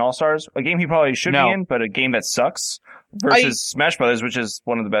PlayStation All-Stars, a game he probably should be in, but a game that sucks, versus Smash Brothers, which is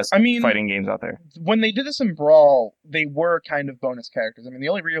one of the best fighting games out there? When they did this in Brawl, they were kind of bonus characters. I mean, the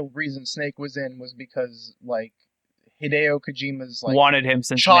only real reason Snake was in was because, like, Hideo Kojima's wanted him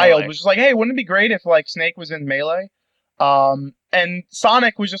since child Melee. was just like, hey, wouldn't it be great if like Snake was in Melee? And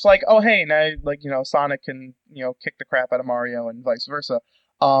Sonic was just like, oh hey, now Sonic can kick the crap out of Mario and vice versa.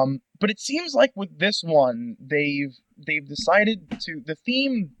 But it seems like with this one, they've decided to the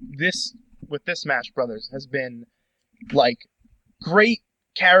theme with this Smash Brothers has been like great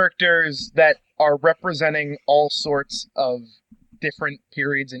characters that are representing all sorts of different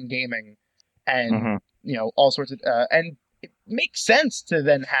periods in gaming and all sorts of and it makes sense to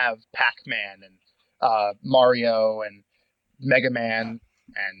then have Pac-Man and Mario and Mega Man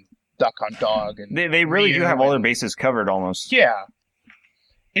and Duck Hunt Dog and they really do have all their bases covered almost. Yeah.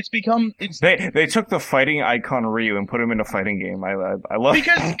 They took the fighting icon Ryu and put him in a fighting game. I love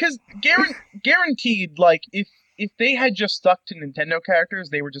because guaranteed, like if they had just stuck to Nintendo characters,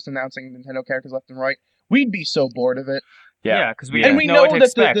 they were just announcing Nintendo characters left and right, we'd be so bored of it. Yeah, because we know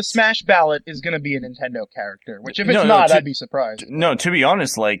that the Smash ballot is going to be a Nintendo character, which if it's not, I'd be surprised. No, to be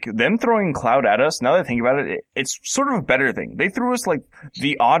honest, like them throwing Cloud at us, now that I think about it, it's sort of a better thing. They threw us like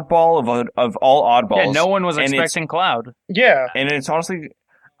the oddball of all oddballs. Yeah, no one was expecting Cloud. Yeah. And it's honestly,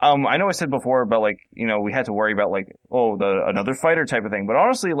 I know I said before about like, we had to worry about like, another fighter type of thing, but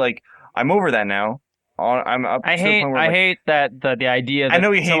honestly, like, I'm over that now. I hate that the idea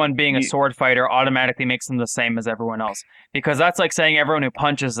that someone being a sword fighter automatically makes them the same as everyone else, because that's like saying everyone who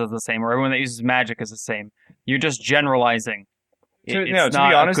punches is the same or everyone that uses magic is the same. You're just generalizing. To be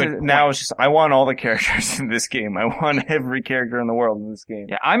honest, now it's just I want all the characters in this game. I want every character in the world in this game.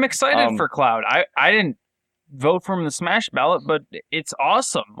 Yeah, I'm excited for Cloud. I didn't vote for him in the Smash ballot, but it's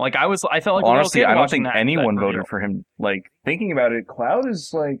awesome. Like I felt like honestly, I don't think anyone voted for him. Like thinking about it, Cloud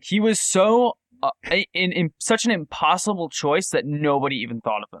is like he was so. In such an impossible choice that nobody even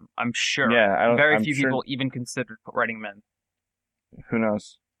thought of him. I'm sure. Yeah, very few people even considered writing him in. Who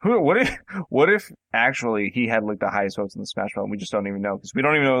knows? What if actually he had like the highest votes in the Smash ballot? We just don't even know because we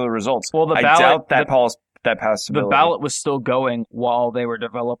don't even know the results. Well, I doubt that possibility. The ballot was still going while they were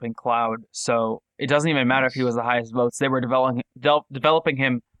developing Cloud, so it doesn't even matter if he was the highest votes. They were developing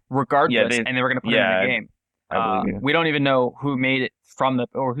him regardless, and they were going to put him in the game. I believe you. We don't even know who made it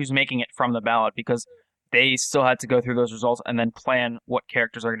who's making it from the ballot because they still had to go through those results and then plan what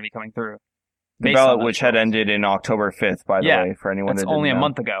characters are going to be coming through. The ballot, which had ended in October 5th, by the way, for anyone that didn't know. That's only a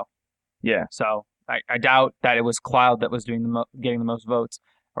month ago. Yeah. So I doubt that it was Cloud that was doing getting the most votes,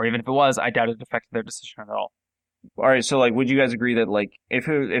 or even if it was, I doubt it affected their decision at all. All right, so like, would you guys agree that like if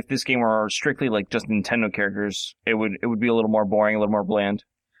this game were strictly like just Nintendo characters, it would be a little more boring, a little more bland?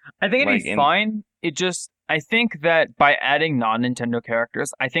 I think it'd Like, be fine. I think that by adding non-Nintendo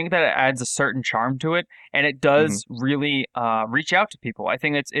characters, I think that it adds a certain charm to it, and it does really reach out to people. I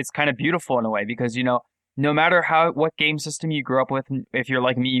think it's kind of beautiful in a way because, no matter what game system you grew up with, if you're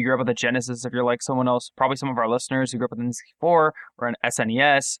like me, you grew up with a Genesis, if you're like someone else, probably some of our listeners who grew up with an N64 or an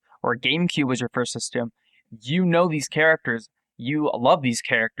SNES or a GameCube was your first system, these characters, you love these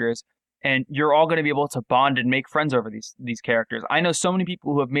characters, and you're all going to be able to bond and make friends over these characters. I know so many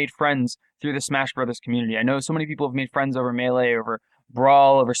people who have made friends through the Smash Brothers community. I know so many people have made friends over Melee, over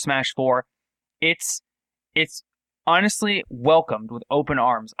Brawl, over Smash 4. It's honestly welcomed with open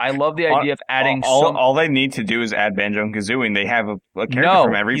arms. I love the idea of adding all they need to do is add Banjo and Kazooie, and they have a character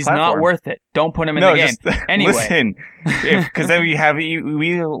from every he's platform. Not worth it. Don't put him in the game. Anyway. Listen, because then we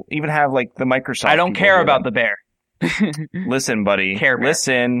even have like the Microsoft. I don't care about the bear. Listen, buddy. Care Bear.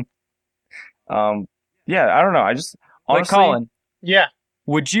 Listen. Yeah, I don't know. I just honestly, Colin. Yeah.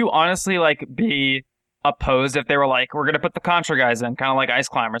 Would you honestly be opposed if they were like, we're gonna put the Contra guys in, kind of like Ice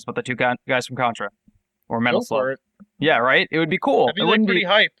Climbers, but the two guys from Contra or Metal Slug? Yeah, right. It would be cool. That'd be pretty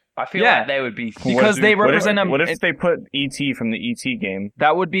hype. I feel like they would be because they represent them. What if they put ET from the ET game?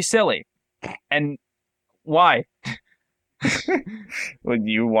 That would be silly. And why? Would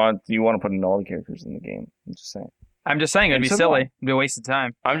you want to put in all the characters in the game? I'm just saying. It'd be silly. It'd be a waste of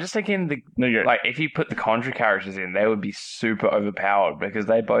time. I'm just thinking if you put the Contra characters in, they would be super overpowered because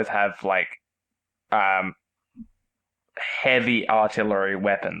they both have heavy artillery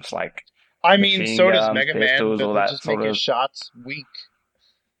weapons. Like, I mean, so does Mega Man. Pistols, That all would that just make his shots weak.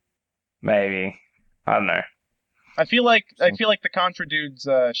 Maybe, I don't know. I feel like the Contra dude's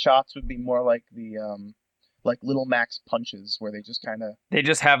shots would be more like the like Little Mac's punches, where they just kind of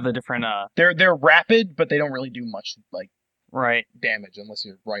have the different. They're rapid, but they don't really do much damage unless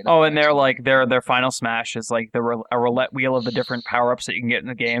you're right. Oh, and they're like their final smash is like a roulette wheel of the different power ups that you can get in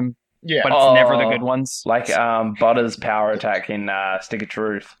the game. Yeah, but it's never the good ones. Like Butter's power attack in Stick of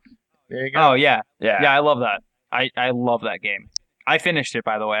Truth. There you go. Oh yeah. I love that. I love that game. I finished it,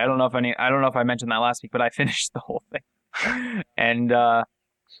 by the way. I don't know if I mentioned that last week, but I finished the whole thing, and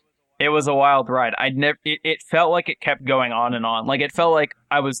it was a wild ride. It felt like it kept going on and on. Like it felt like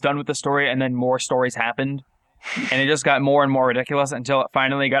I was done with the story, and then more stories happened, and it just got more and more ridiculous until it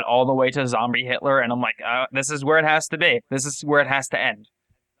finally got all the way to Zombie Hitler, and I'm like, this is where it has to be. This is where it has to end.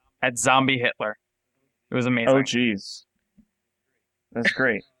 At Zombie Hitler. It was amazing. Oh, jeez. That's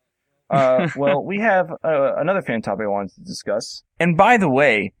great. Well, we have another fan topic I wanted to discuss. And by the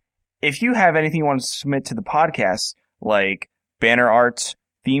way, if you have anything you want to submit to the podcast, like banner art,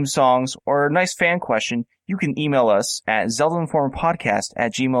 theme songs, or a nice fan question, you can email us at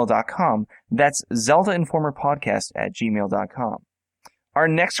zeldainformerpodcast@gmail.com. That's zeldainformerpodcast@gmail.com. Our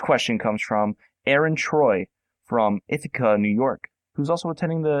next question comes from Aaron Troy from Ithaca, New York, who's also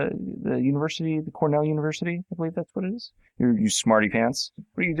attending the university, the Cornell University. I believe that's what it is. You smarty pants.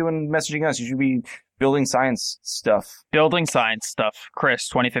 What are you doing messaging us? You should be building science stuff. Building science stuff. Chris,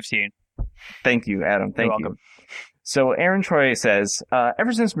 2015. Thank you, Adam. Thank you. So Aaron Troy says,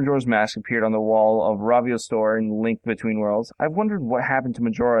 ever since Majora's Mask appeared on the wall of Ravio's store in Link Between Worlds, I've wondered what happened to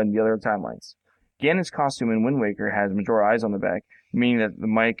Majora in the other timelines. Ganon's costume in Wind Waker has Majora eyes on the back, meaning that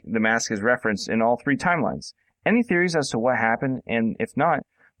the mask is referenced in all three timelines. Any theories as to what happened, and if not,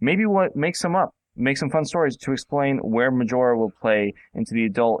 maybe what makes them up? Make some fun stories to explain where Majora will play into the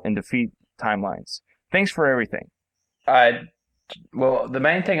adult and defeat timelines. Thanks for everything. Well, the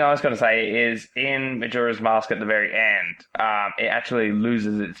main thing I was going to say is in Majora's Mask at the very end, it actually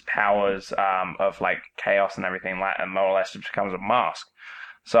loses its powers of like chaos and everything, and more or less it becomes a mask.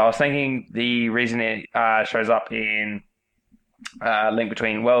 So I was thinking the reason it shows up in Link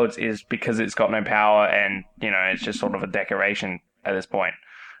Between Worlds is because it's got no power and, it's just sort of a decoration at this point.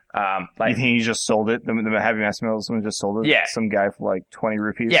 You think he just sold it? The Happy Mask Mill, someone just sold it? Yeah. Some guy for like 20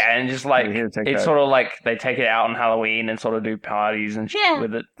 rupees? Yeah, and just it's sort of like they take it out on Halloween and sort of do parties and shit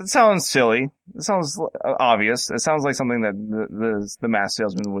with it. That sounds silly. It sounds obvious. It sounds like something that the mask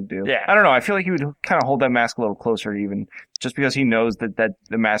salesman would do. Yeah. I don't know. I feel like he would kind of hold that mask a little closer even, just because he knows that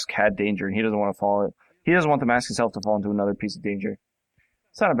the mask had danger and he doesn't want to fall it. He doesn't want the mask itself to fall into another piece of danger.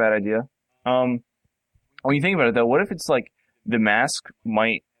 It's not a bad idea. When you think about it, though, what if it's like the mask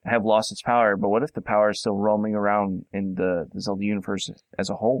might have lost its power, but what if the power is still roaming around in the Zelda universe as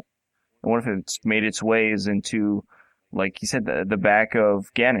a whole? And what if it's made its ways into, like you said, the back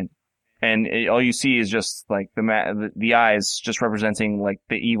of Ganon? And all you see is just like the eyes just representing like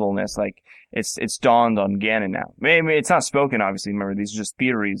the evilness. Like it's dawned on Ganon now. Maybe it's not spoken, obviously. Remember, these are just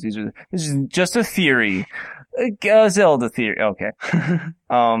theories. This is just a theory, a Zelda theory. Okay.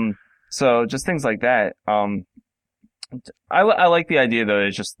 So just things like that. I like the idea though.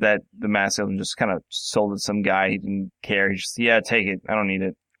 It's just that the Mask Elder just kind of sold it to some guy. He didn't care. He just take it. I don't need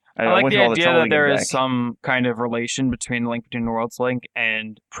it. I like went the through all idea trouble that to get there it is back. some kind of relation between Link Between Worlds Link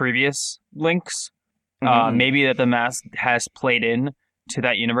and previous Links. Mhm. Maybe that the mask has played in to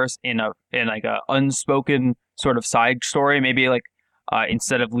that universe in like a unspoken sort of side story. Maybe like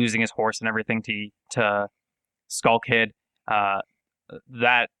instead of losing his horse and everything to Skull Kid,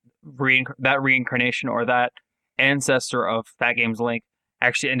 that reincarnation or that ancestor of that game's Link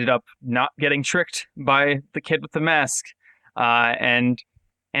actually ended up not getting tricked by the kid with the mask, and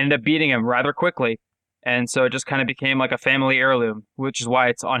ended up beating him rather quickly. And so it just kind of became like a family heirloom, which is why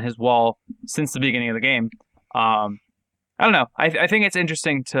it's on his wall since the beginning of the game. I don't know. I think it's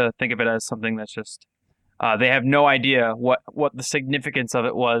interesting to think of it as something that's just they have no idea what the significance of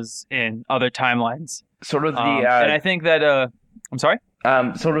it was in other timelines. Sort of the and I think that I'm sorry.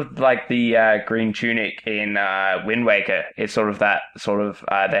 Sort of like the green tunic in Wind Waker. It's sort of that sort of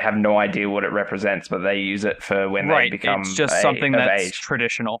they have no idea what it represents, but they use it for when they become it's just something of that's age.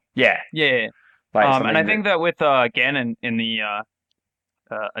 traditional. Yeah. Like and I think that with Ganon in the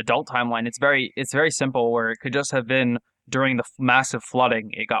adult timeline, it's very simple. Where it could just have been during the massive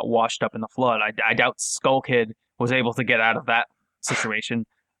flooding, it got washed up in the flood. I doubt Skull Kid was able to get out of that situation.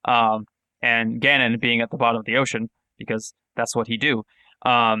 And Ganon being at the bottom of the ocean, because that's what he do.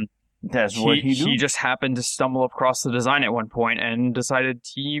 He just happened to stumble across the design at one point and decided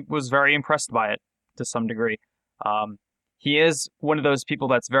he was very impressed by it to some degree. He is one of those people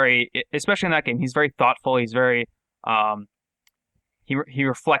that's very, especially in that game, he's very thoughtful. He's very, he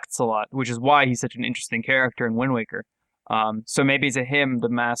reflects a lot, which is why he's such an interesting character in Wind Waker. So maybe to him, the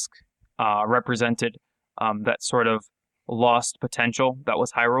mask represented that sort of lost potential that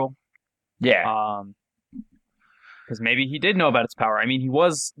was Hyrule. Yeah. Because maybe he did know about its power. I mean, he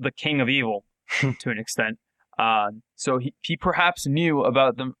was the king of evil to an extent. So he perhaps knew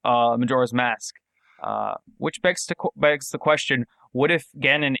about the Majora's Mask, which begs the question: what if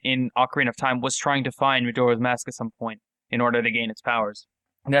Ganon in Ocarina of Time was trying to find Majora's Mask at some point in order to gain its powers?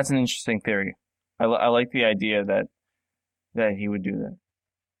 That's an interesting theory. I like the idea that he would do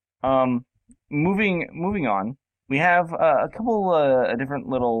that. Moving on, we have a couple different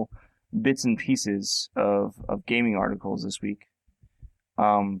little bits and pieces of gaming articles this week.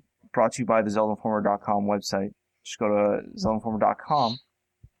 Brought to you by the ZeldaInformer.com website. Just go to ZeldaInformer.com.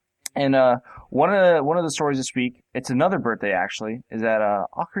 And one of the stories this week, it's another birthday actually, is that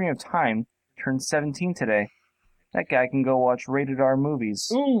Ocarina of Time turned 17 today. That guy can go watch rated R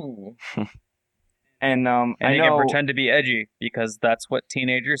movies. Ooh. And he can pretend to be edgy because that's what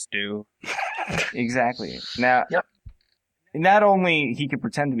teenagers do. Exactly. Now, Yep. Not only he could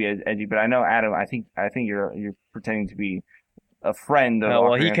pretend to be edgy, but I know Adam. I think you're pretending to be a friend of. Well,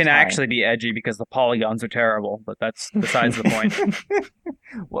 Ocarina he of can Time. actually be edgy because the polygons are terrible, but that's besides the point.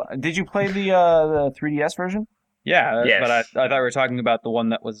 Well, did you play the 3DS version? Yeah, Yes. but I thought we were talking about the one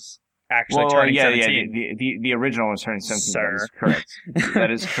that was actually turning 17. Yeah. The original was turning 17. Sir. That is correct.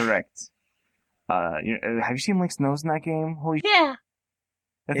 That is correct. Have you seen Link's nose in that game? Holy Yeah.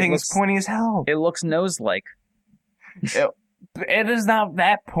 That thing is pointy as hell. It looks nose-like. It is not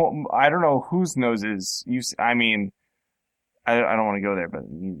that I don't know whose nose is. I mean, I don't want to go there, but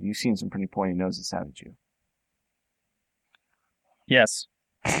you've seen some pretty pointy noses, haven't you? Yes.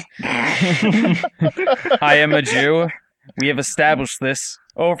 I am a Jew. We have established this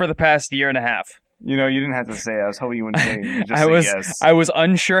over the past year and a half. You know, you didn't have to say it. I was hoping you wouldn't say it. You just I say was yes. I was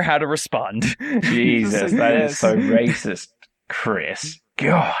unsure how to respond. Jesus, that is so racist, Chris.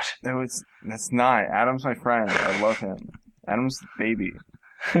 God. That's not. Adam's my friend. I love him. Adam's the baby.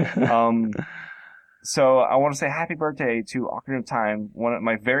 So I want to say happy birthday to Ocarina of Time, one of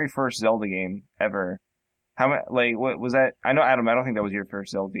my very first Zelda game ever. What was that? I know, Adam, I don't think that was your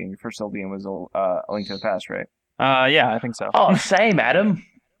first Zelda game. Your first Zelda game was A Link to the Past, right? Yeah, I think so. Oh, same, Adam.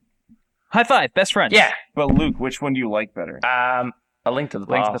 High five, best friends. Yeah. But Luke, which one do you like better? A Link to the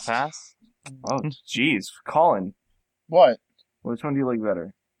Link Past. to the Past. Oh, jeez. Colin, What? which one do you like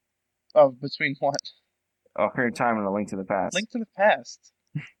better? Oh, between what? Ocarina of Time and A Link to the Past. Link to the Past.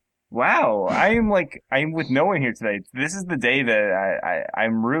 Wow, I'm with no one here today. This is the day that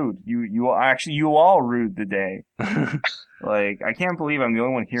I'm rude. You all rude the day. Like, I can't believe I'm the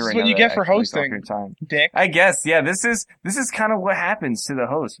only one here This right is what now you that get for actually likes hosting. Ocarina of Time. Dick. I guess, yeah. This is kind of what happens to the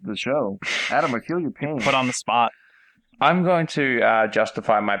host of the show. Adam, I feel your pain. Put on the spot. I'm going to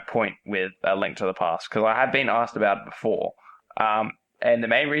justify my point with A Link to the Past, because I have been asked about it before. And the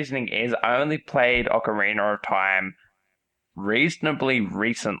main reasoning is I only played Ocarina of Time reasonably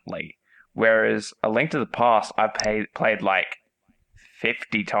recently, whereas A Link to the Past I played like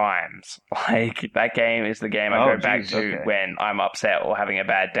 50 times. Like, that game is the game I go back to when I'm upset or having a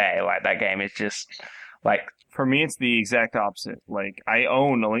bad day. Like, that game is just, like... For me, it's the exact opposite. Like, I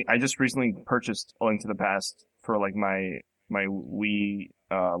just recently purchased A Link to the Past for, like, my Wii,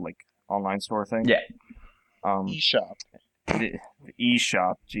 like, online store thing. Yeah. eShop. The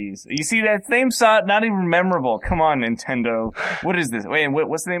eShop, jeez. You see, that name's not even memorable. Come on, Nintendo. What is this? Wait,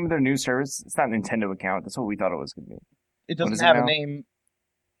 what's the name of their new service? It's not Nintendo account. That's what we thought it was going to be. It doesn't have a name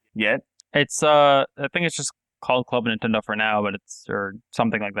yet. It's I think it's just called Club Nintendo for now, but it's or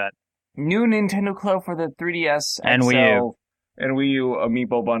something like that. New Nintendo Club for the 3DS and Wii U. And Wii U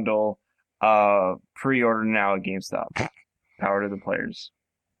Amiibo bundle. Pre-order now at GameStop. Power to the players.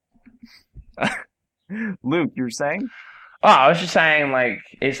 Luke, you were saying? Oh, I was just saying, like,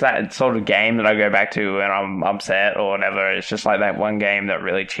 it's that sort of game that I go back to when I'm upset or whatever. It's just like that one game that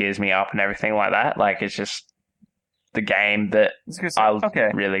really cheers me up and everything like that. Like, it's just the game that I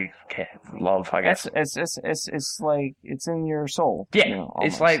really love, I guess. It's like, it's in your soul. Yeah, you know,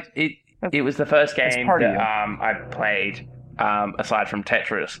 it's like, it was the first game that I played, aside from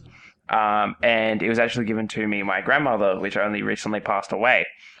Tetris. And it was actually given to me my grandmother, which only recently passed away.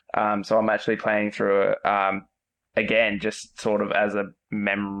 So I'm actually playing through it, again, just sort of as a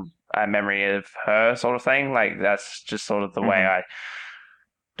memory of her sort of thing. Like, that's just sort of the way I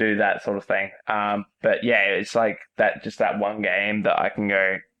do that sort of thing. But yeah, it's like that, just that one game that I can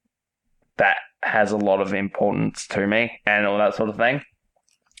go, that has a lot of importance to me and all that sort of thing.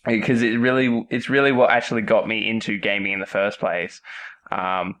 Because it's really what actually got me into gaming in the first place.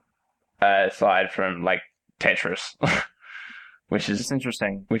 Aside from, like, Tetris. Which is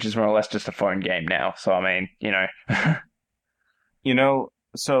interesting. Which is more or less just a phone game now. So, I mean, you know.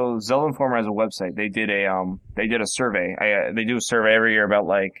 So Zelda Informer has a website. They did a survey. They do a survey every year about,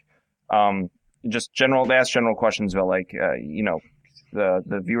 like, just general. They ask general questions about, like,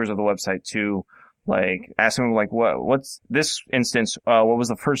 the viewers of the website to, like, ask them, like, what's this instance? What was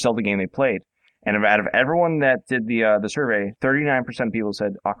the first Zelda game they played? And out of everyone that did the survey, 39% of people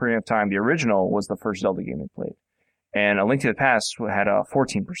said Ocarina of Time, the original, was the first Zelda game they played. And A Link to the Past had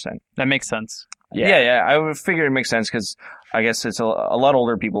 14%. That makes sense. Yeah. I would figure it makes sense because I guess it's a lot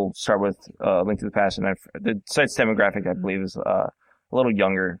older people start with A Link to the Past, and the site's demographic, I believe, is a little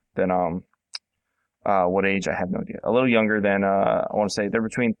younger than what age, I have no idea. A little younger than I want to say they're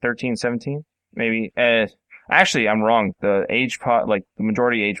between 13 and 17, maybe. Actually, I'm wrong. The the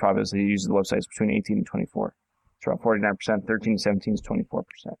majority age population who uses the website is between 18 and 24. It's around 49%. 13 to 17 is 24%.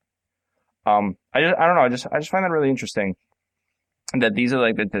 I don't know. I just find that really interesting. That these are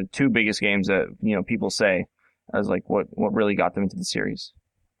like the two biggest games that, you know, people say as like what really got them into the series.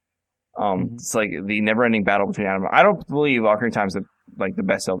 It's like the never-ending battle between Adam. I don't believe Ocarina of Time is the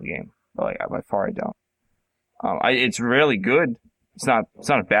best Zelda game. Like, by far, I don't. It's really good. It's not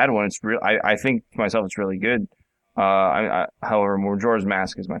a bad one. It's real. I think to myself it's really good. However, Majora's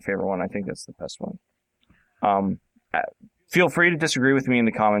Mask is my favorite one. I think that's the best one. Feel free to disagree with me in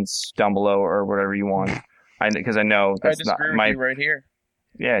the comments down below or whatever you want. Because I know that's not my... I disagree with you right here.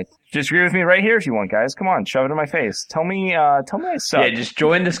 Yeah, disagree with me right here if you want, guys. Come on, shove it in my face. Tell me I suck. Yeah, just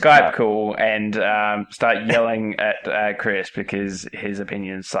join the Skype call and start yelling at Chris because his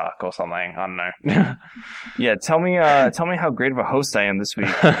opinions suck or something. I don't know. Yeah, tell me how great of a host I am this week.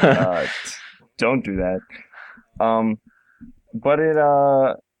 Don't do that.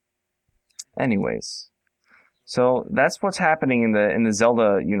 Anyways. So that's what's happening in the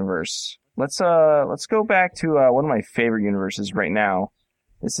Zelda universe. Let's go back to one of my favorite universes right now.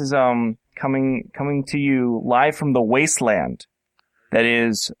 This is coming to you live from the wasteland. That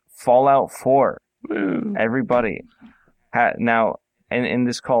is Fallout 4. Woo. Everybody. Now, in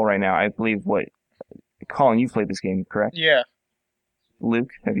this call right now, I believe Colin, you've played this game, correct? Yeah. Luke,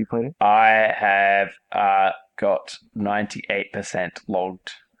 have you played it? I have got 98%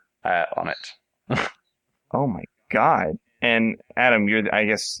 logged on it. Oh my god! And Adam, I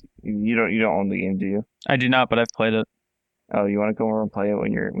guess you don't own the game, do you? I do not, but I've played it. Oh, you want to go over and play it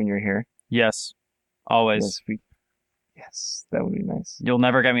when you're here? Yes, always. Yes, that would be nice. You'll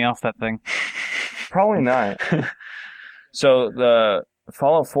never get me off that thing. Probably not. So the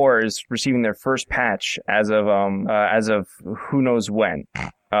Fallout 4 is receiving their first patch as of who knows when.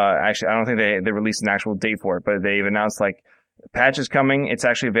 Actually, I don't think they released an actual date for it, but they've announced like patch is coming. It's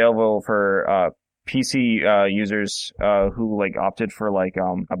actually available for PC users who like opted for like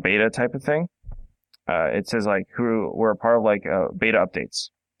a beta type of thing. It says like who were a part of like beta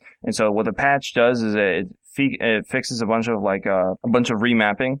updates. And so what the patch does is it fixes a bunch of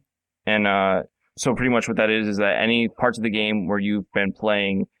remapping. And so pretty much what that is that any parts of the game where you've been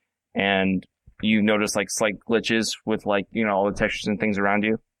playing and you notice like slight glitches with like all the textures and things around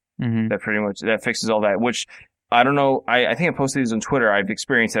you. Mm-hmm. That fixes all that. Which I don't know. I think I posted these on Twitter. I've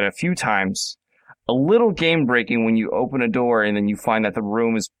experienced that a few times. A little game breaking when you open a door and then you find that the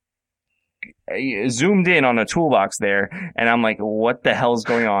room is zoomed in on a toolbox there, and I'm like, what the hell's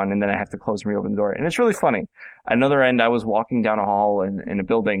going on? And then I have to close and reopen the door, and it's really funny. Another end, I was walking down a hall in a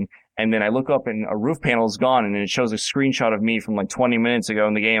building, and then I look up and a roof panel is gone, and it shows a screenshot of me from like 20 minutes ago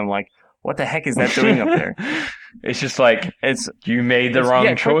in the game. I'm like, what the heck is that doing up there? It's just like, you made the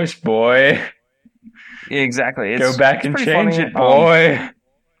wrong choice, boy. Exactly. Go back and change funny. it, boy.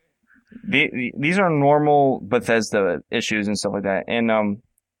 These are normal Bethesda issues and stuff like that, and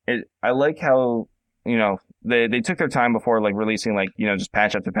I like how they took their time before like releasing like just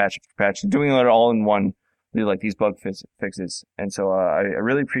patch after patch after patch, doing it all in one. Do like these bug fixes, and so I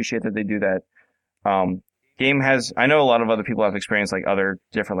really appreciate that they do that. Game has, I know a lot of other people have experienced like other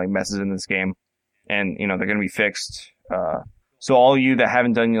different like messes in this game, and they're going to be fixed. So all you that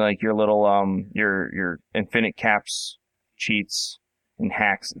haven't done like your little your infinite caps cheats and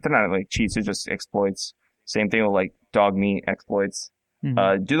hacks, they're not like cheats, they're just exploits. Same thing with like dog meat exploits.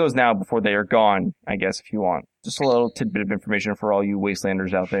 Mm-hmm. Do those now before they are gone, I guess, if you want. Just a little tidbit of information for all you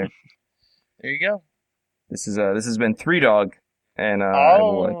wastelanders out there. There you go. This has been Three Dog, and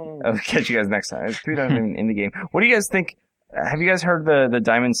I'll catch you guys next time. It's Three Dog in the game. What do you guys think? Have you guys heard the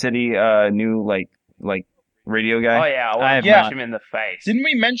Diamond City new like radio guy? Oh yeah, I want to punch him in the face. Didn't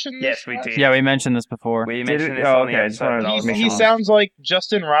we mention this? Yes, we did. Yeah, we mentioned this before. We mentioned this on the episode. He sounds like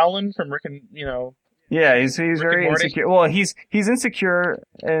Justin Rowland from Rick and Yeah, he's very insecure. Well, he's insecure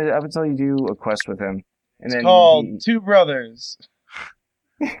up until you do a quest with him. And it's called Two Brothers.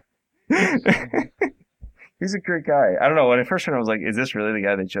 He's a great guy. I don't know. When I first heard him, I was like, is this really the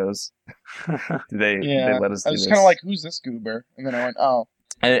guy they chose? Did they let us do this? I was kind of like, who's this goober? And then I went, oh.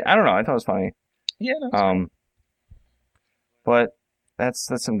 I don't know. I thought it was funny. Yeah, no. But that's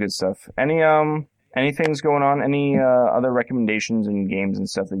some good stuff. Anything's going on? Any other recommendations and games and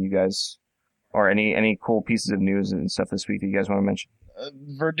stuff that you guys, or any cool pieces of news and stuff this week that you guys want to mention?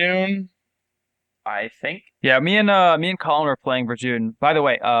 Verdun. I think. Yeah, me and Colin were playing Verdun. By the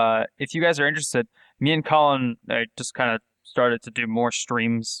way, if you guys are interested, me and Colin just kind of started to do more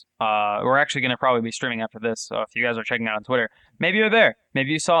streams. We're actually going to probably be streaming after this, so if you guys are checking out on Twitter, maybe you're there, maybe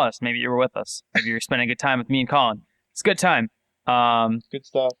you saw us, maybe you were with us, maybe you're spending a good time with me and Colin. It's a good time. Good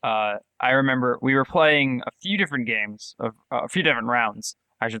stuff. I remember we were playing a few different games, a few different rounds,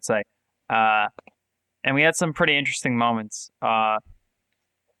 I should say, and we had some pretty interesting moments.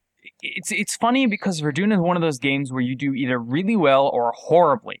 It's funny because Verdun is one of those games where you do either really well or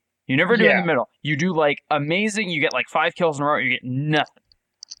horribly. You never do in the middle. You do like amazing, you get like 5 kills in a row, you get nothing.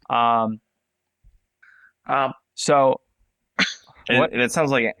 So it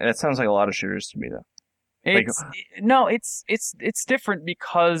sounds like a lot of shooters to me though. It's different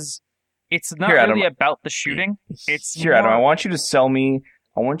because it's not Adam, really about the shooting. It's Adam, I want you to sell me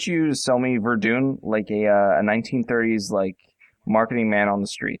Verdun like a 1930s like marketing man on the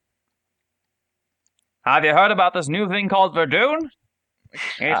street. Have you heard about this new thing called Verdun?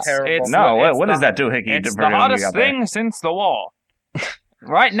 What does that do, Hickey? It's the hottest thing since the war.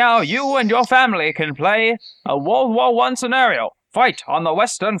 Right now, you and your family can play a World War I scenario. Fight on the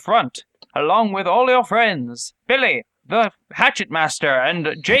Western Front, along with all your friends. Billy, the hatchet master,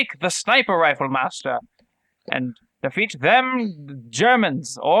 and Jake, the sniper rifle master. And defeat them, the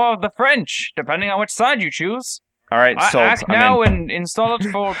Germans, or the French, depending on which side you choose. All right, act now and install it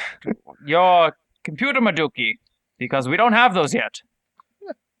for your computer Maduki, because we don't have those yet.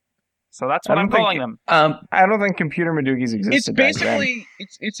 So that's what I'm calling them. I don't think computer Madukis existed. It's basically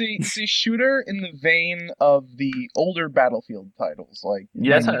it's a shooter in the vein of the older Battlefield titles, like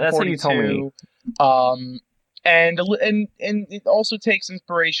that's what you told me. And it also takes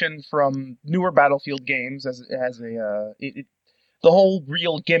inspiration from newer Battlefield games, as it has the whole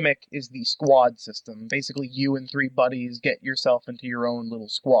real gimmick is the squad system. Basically, you and 3 buddies get yourself into your own little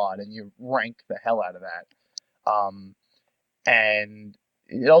squad, and you rank the hell out of that. And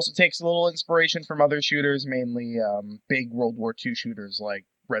it also takes a little inspiration from other shooters, mainly big World War II shooters like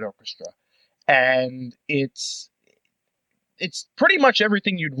Red Orchestra. And it's pretty much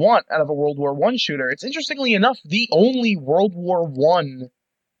everything you'd want out of a World War I shooter. It's interestingly enough the only World War I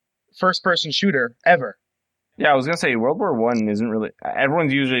first-person shooter ever. Yeah, I was gonna say World War I isn't really.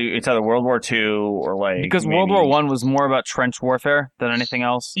 Everyone's usually it's either World War II or like because World War I was more about trench warfare than anything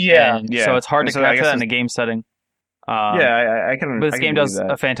else. Yeah. So it's hard to capture that in a game setting. I can. But this game does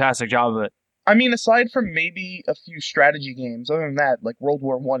a fantastic job of it. I mean, aside from maybe a few strategy games, other than that, like World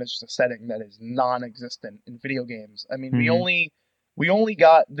War I is just a setting that is non-existent in video games. I mean, the only we only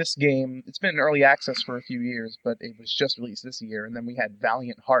got this game. It's been in early access for a few years, but it was just released this year. And then we had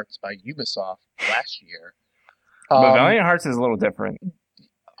Valiant Hearts by Ubisoft last year. But Valiant Hearts is a little different.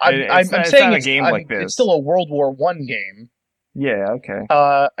 I'm it's saying not a it's, game like this. It's still a World War One game. Yeah, okay.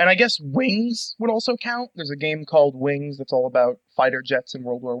 And I guess Wings would also count. There's a game called Wings that's all about fighter jets in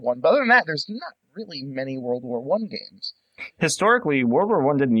World War One. But other than that, there's not really many World War One games. Historically, World War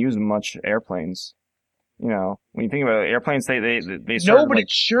One didn't use much airplanes. You know, when you think about it, airplanes, they started, no, but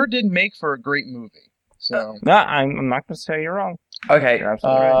it sure did make for a great movie. So no, I'm not going to say you're wrong. Okay. You're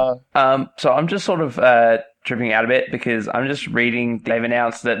absolutely right. So I'm just sort of tripping out a bit because I'm just reading. They've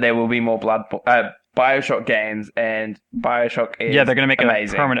announced that there will be more BioShock games, and BioShock is they're going to make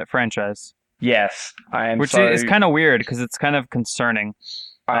amazing. a permanent franchise. Yes, I am. Which is kind of weird because it's kind of concerning.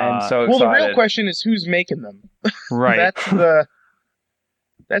 I am so excited. Well, the real question is who's making them. Right.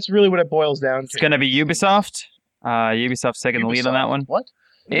 That's really what it boils down to. It's going to be Ubisoft. Ubisoft's taking the lead on that one. What?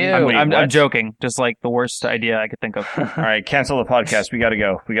 I'm joking. Just like the worst idea I could think of. All right, cancel the podcast. We got to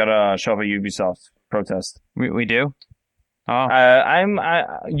go. We got to show up at Ubisoft protest. We do? Oh.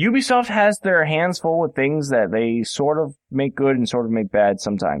 Ubisoft has their hands full with things that they sort of make good and sort of make bad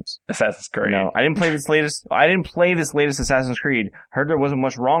sometimes. Assassin's Creed. No, I didn't play this latest Assassin's Creed. Heard there wasn't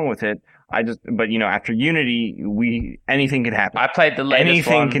much wrong with it. But after Unity, anything can happen. I played the latest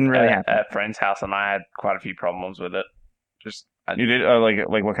anything one can really happen. At a friend's house, and I had quite a few problems with it. You did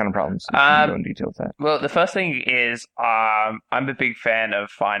like what kind of problems? You can go in detail with that. Well, the first thing is I'm a big fan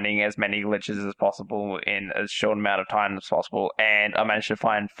of finding as many glitches as possible in as short amount of time as possible, and I managed to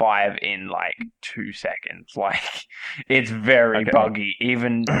find 5 in like 2 seconds. Like it's very buggy.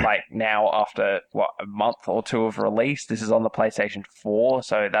 Even like now, after a month or two of release, this is on the PlayStation 4,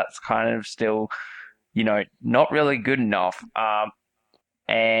 so that's kind of still not really good enough.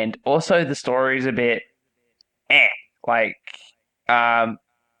 And also the story is a bit like. I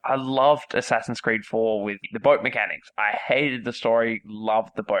loved Assassin's Creed 4 with the boat mechanics. I hated the story, loved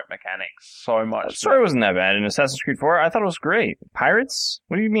the boat mechanics so much. The story wasn't that bad in Assassin's Creed 4. I thought it was great. Pirates?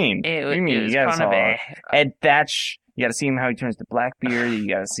 What do you mean? What do you mean? You gotta Ed Thatch. You gotta see him how he turns to Blackbeard. You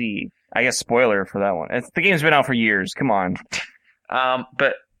gotta see. I guess spoiler for that one. The game's been out for years. Come on.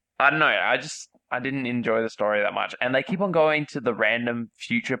 But I don't know. I didn't enjoy the story that much, and they keep on going to the random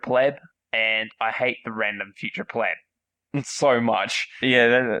future pleb, and I hate the random future pleb. So much.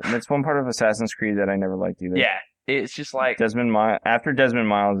 Yeah, that's one part of Assassin's Creed that I never liked either. Yeah, it's just like after Desmond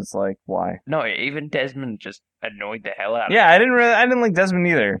Miles, it's like why? No, even Desmond just annoyed the hell out of me. Yeah, I didn't like Desmond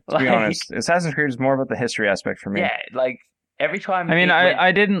either, to be honest. Assassin's Creed is more about the history aspect for me. Yeah, like every time. I mean,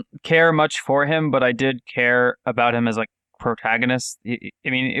 I didn't care much for him, but I did care about him as like protagonist. I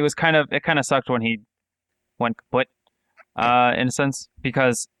mean, it kind of sucked when he went kaput, in a sense,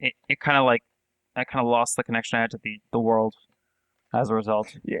 because it kind of like. I kind of lost the connection I had to the world as a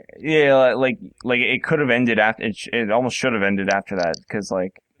result. Yeah, like it could have ended after it almost should have ended after that because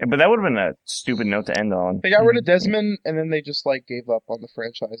but that would have been a stupid note to end on. They got rid of Desmond and then they just gave up on the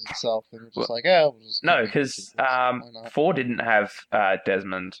franchise itself and were just we'll just no, because 4 didn't have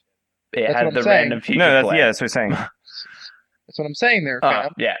Desmond. It that's had the random future. No, that's what I'm saying. That's what I'm saying there,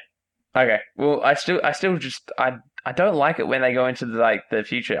 fam. Yeah. Okay. Well, I still just I don't like it when they go into the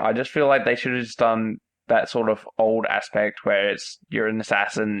future. I just feel like they should have just done that sort of old aspect where you're an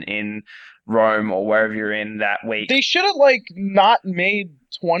assassin in Rome or wherever you're in that week. They should have not made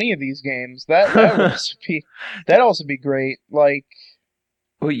 20 of these games. That'd also be great.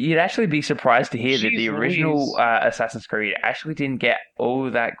 Well, you'd actually be surprised to hear that the original Louise. Assassin's Creed actually didn't get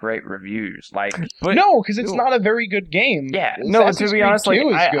all that great reviews. No, because it's not a very good game. Yeah. No, Assassin's to be Creed honest, 2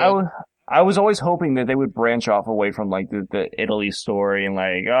 is good. I was always hoping that they would branch off away from the Italy story and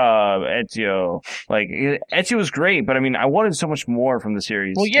Ezio. Ezio was great, but I mean I wanted so much more from the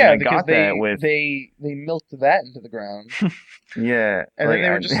series. Well, yeah, and I got that with they milked that into the ground. Yeah, and then they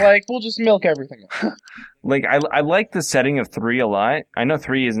were just we'll just milk everything. I like the setting of 3 a lot. I know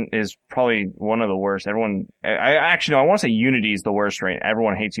 3 is probably one of the worst. Everyone, I want to say Unity is the worst, right?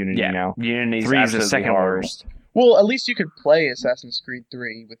 Everyone hates Unity now. Unity's 3 is the second horrible. worst. Well, at least you could play Assassin's Creed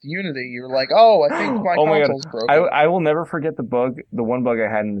 3 with Unity. You were like, oh, I think my console's broken. I will never forget the one bug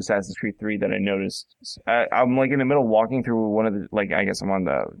I had in Assassin's Creed 3 that I noticed. I'm in the middle walking through one of the, I guess I'm on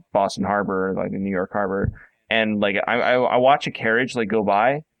the Boston Harbor, the New York Harbor, and I watch a carriage go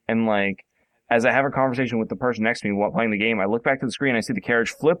by, and as I have a conversation with the person next to me while playing the game, I look back to the screen, I see the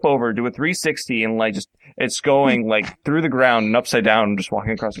carriage flip over, do a 360, and like it's going like through the ground and upside down, and just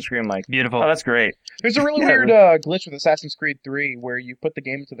walking across the screen. I'm like, Beautiful. oh, that's great. There's a really weird glitch with Assassin's Creed 3 where you put the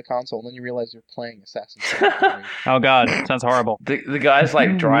game into the console and then you realize you're playing Assassin's Creed 3. Oh God, sounds horrible. The guy's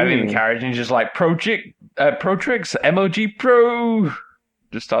like driving the carriage and he's just like Protrix MOG Pro.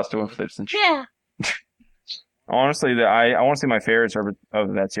 Just starts doing flips and shit. Yeah. Honestly, I want to say my favorites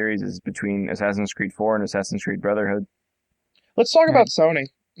of that series is between Assassin's Creed 4 and Assassin's Creed Brotherhood. Let's talk about Sony.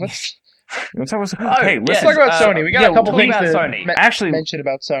 Let's Let's talk about, talk about Sony. We got a couple things to actually mention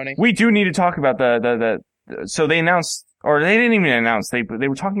about Sony. We do need to talk about so they announced, or they didn't even announce, they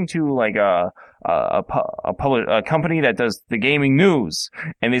were talking to like a company that does the gaming news,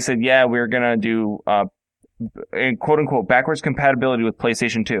 and they said, yeah, we're gonna do quote unquote backwards compatibility with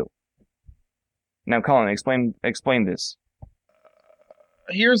PlayStation 2. Now, Colin, explain this.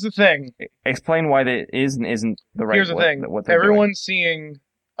 Here's the thing. Explain why that is and isn't the right. Here's the thing. What Everyone's seeing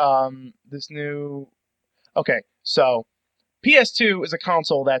this new. Okay, so PS2 is a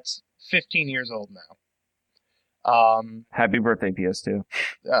console that's 15 years old now. Happy birthday, PS2.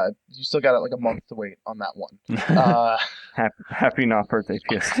 You still got like a month to wait on that one. Happy not birthday,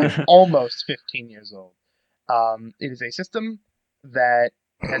 PS2. Almost 15 years old. It is a system that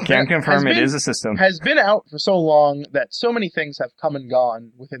is a system. Has been out for so long that so many things have come and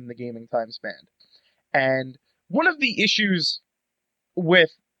gone within the gaming time span. And one of the issues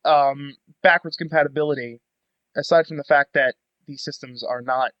with backwards compatibility, aside from the fact that these systems are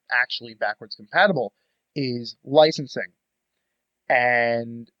not actually backwards compatible, is licensing.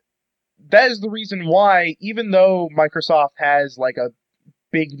 And that is the reason why, even though Microsoft has like a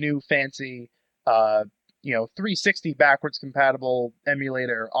big new fancy 360 backwards compatible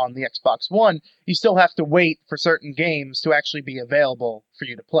emulator on the Xbox One, you still have to wait for certain games to actually be available for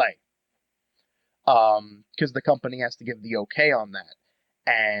you to play. Because the company has to give the okay on that.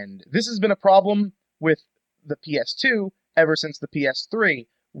 And this has been a problem with the PS2 ever since the PS3,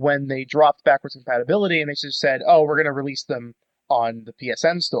 when they dropped backwards compatibility and they just said, oh, we're going to release them on the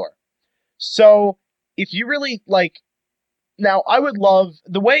PSN store. So, if you really now I would love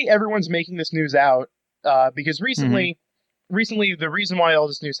the way everyone's making this news out, because recently the reason why all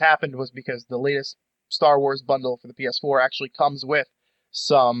this news happened was because the latest Star Wars bundle for the PS4 actually comes with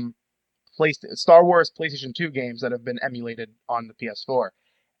some Star Wars PlayStation 2 games that have been emulated on the PS4.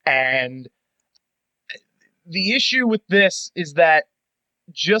 And the issue with this is that,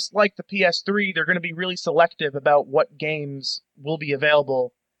 just like the PS3, they're going to be really selective about what games will be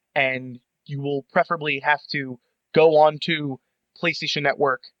available, and you will preferably have to go onto PlayStation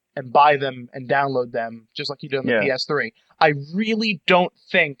Network and buy them and download them, just like you do on the PS3. I really don't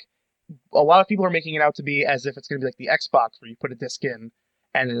think a lot of people are making it out to be as if it's going to be like the Xbox, where you put a disc in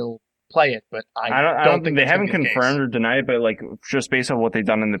and it'll play it. But I don't think they haven't confirmed or denied it, but like just based on what they've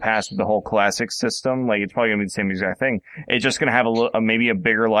done in the past with the whole classic system, like it's probably going to be the same exact thing. It's just going to have maybe a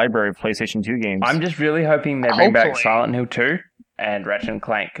bigger library of PlayStation 2 games. I'm just really hoping they bring back Silent Hill 2 and Ratchet and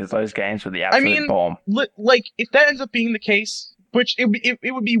Clank, because those games were the absolute bomb. If that ends up being the case, which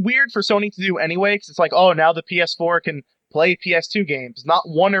it would be weird for Sony to do anyway, because it's like, oh, now the PS4 can play PS2 games, not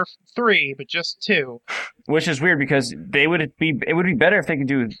 1 or 3, but just 2. Which is weird, because it would be better if they could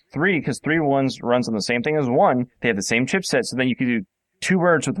do 3, because 3 runs on the same thing as 1. They have the same chipset, so then you could do 2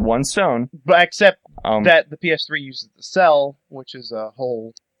 birds with 1 stone. But except that the PS3 uses the cell, which is a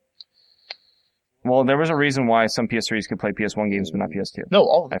whole. Well, there was a reason why some PS3s could play PS1 games, but not PS2. No,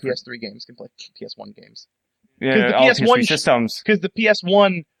 all of the PS3 games can play PS1 games. Yeah, all PS3 systems. Because the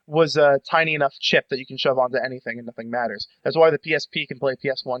PS1 was a tiny enough chip that you can shove onto anything and nothing matters. That's why the PSP can play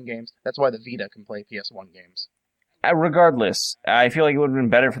PS1 games. That's why the Vita can play PS1 games. Regardless, I feel like it would have been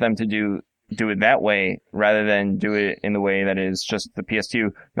better for them to do it that way rather than do it in the way that is just the PS2.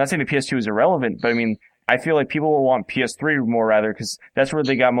 I'm not saying the PS2 is irrelevant, but I mean, I feel like people will want PS3 more rather, because that's where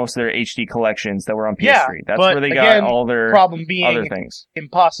they got most of their HD collections that were on PS3. Yeah, that's where they got all their problem being other things.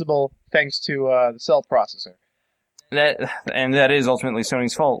 Impossible thanks to the cell processor. That is ultimately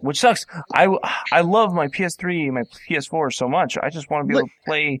Sony's fault, which sucks. I love my PS3 and my PS4 so much. I just want to be able to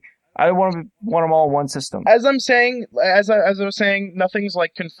play. I want them all in one system. As I was saying, nothing's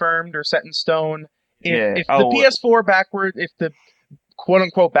like confirmed or set in stone. If the PS4 if the quote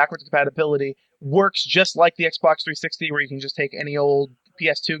unquote backwards compatibility works just like the Xbox 360, where you can just take any old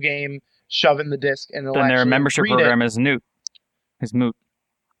PS2 game, shove in the disc, and it'll then their membership program is moot.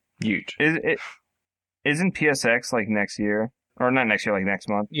 Huge. Isn't PSX like next year? Or not next year, like next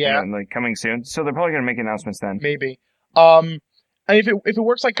month? Yeah. Like coming soon. So they're probably going to make announcements then. Maybe. And if it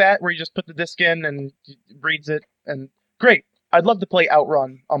works like that, where you just put the disc in and it reads it, and great. I'd love to play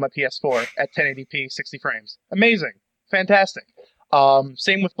Outrun on my PS4 at 1080p, 60 frames. Amazing. Fantastic.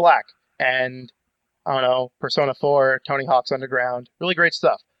 Same with Black. And, I don't know, Persona 4, Tony Hawk's Underground. Really great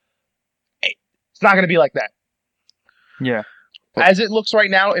stuff. It's not going to be like that. Yeah. As it looks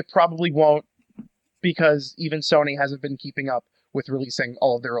right now, it probably won't, because even Sony hasn't been keeping up with releasing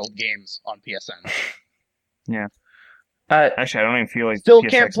all of their old games on PSN. Yeah. Actually, I don't even feel like... Still PSX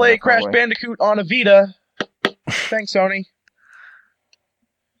can't is play that far Crash away. Bandicoot on a Vita. Thanks, Sony.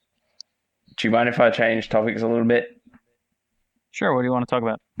 Do you mind if I change topics a little bit? Sure. What do you want to talk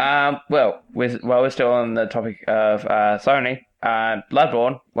about? Well, while we're still on the topic of Sony,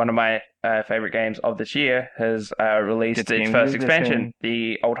 Bloodborne, one of my favorite games of this year, has released It's its game first edition. expansion,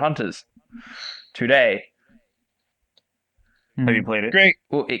 The Old Hunters, today. Have you played it? Great.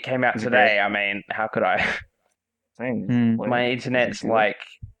 Well, it came out Is it today. I mean, how could I? Saying, Hmm. play My it. internet's Is it good? like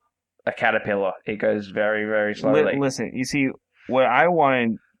a caterpillar. It goes very, very slowly. Listen, you see, what I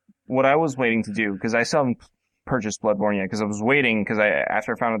was waiting to do, because I still haven't purchased Bloodborne yet, because I was waiting, because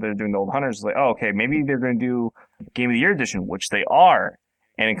after I found out they were doing the Old Hunters, I was like, oh, okay, maybe they're going to do Game of the Year edition, which they are,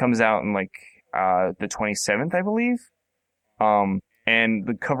 and it comes out in like the 27th, I believe. And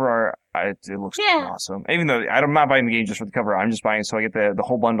the cover art, it looks awesome. Even though I'm not buying the game just for the cover art, I'm just buying it so I get the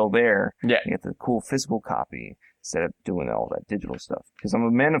whole bundle there. Yeah. I get the cool physical copy instead of doing all that digital stuff. Because I'm a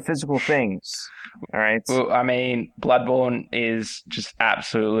man of physical things. All right. Well, I mean, Bloodborne is just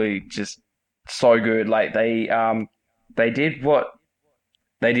absolutely just so good. Like they did what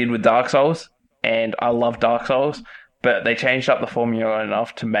they did with Dark Souls, and I love Dark Souls, but they changed up the formula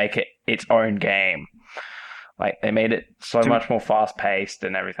enough to make it its own game. Like they made it so much more fast paced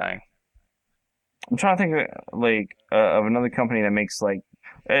and everything. I'm trying to think of another company that makes like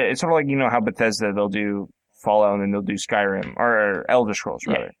it's sort of like, you know, how Bethesda, they'll do Fallout and then they'll do Skyrim or Elder Scrolls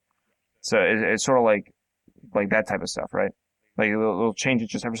rather. Yeah. So it's sort of like that type of stuff, right? Like they'll change it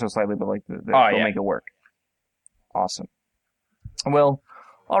just ever so slightly, but like they'll make it work. Awesome. Well,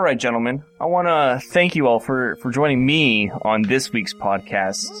 all right, gentlemen. I want to thank you all for joining me on this week's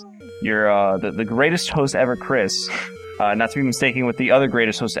podcast. You're the greatest host ever, Chris. Not to be mistaken with the other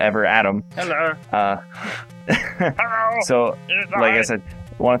greatest host ever, Adam. Hello. Hello. So, like I said,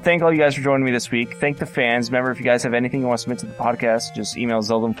 I want to thank all you guys for joining me this week. Thank the fans. Remember, if you guys have anything you want to submit to the podcast, just email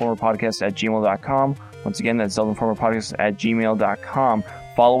zeldainformerpodcast@gmail.com. Once again, that's zeldainformerpodcast@gmail.com.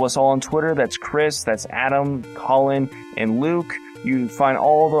 Follow us all on Twitter. That's Chris, that's Adam, Colin, and Luke. You find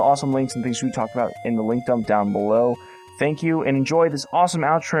all the awesome links and things we talked about in the link dump down below. Thank you, and enjoy this awesome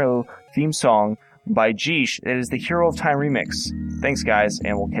outro theme song by Jeesh. It is the Hero of Time remix. Thanks, guys,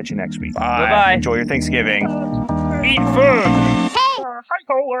 and we'll catch you next week. Bye. Bye-bye. Enjoy your Thanksgiving. Eat food. Hi,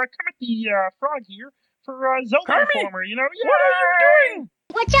 Cole. Kermit the Frog here for Zelda Informer. You know, what are you doing?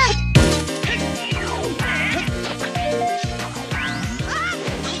 Watch out!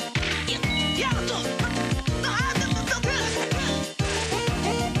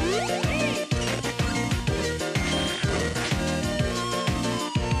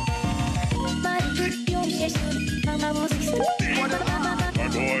 My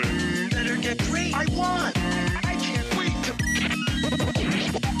boy. Better get great. I won. I can't wait to.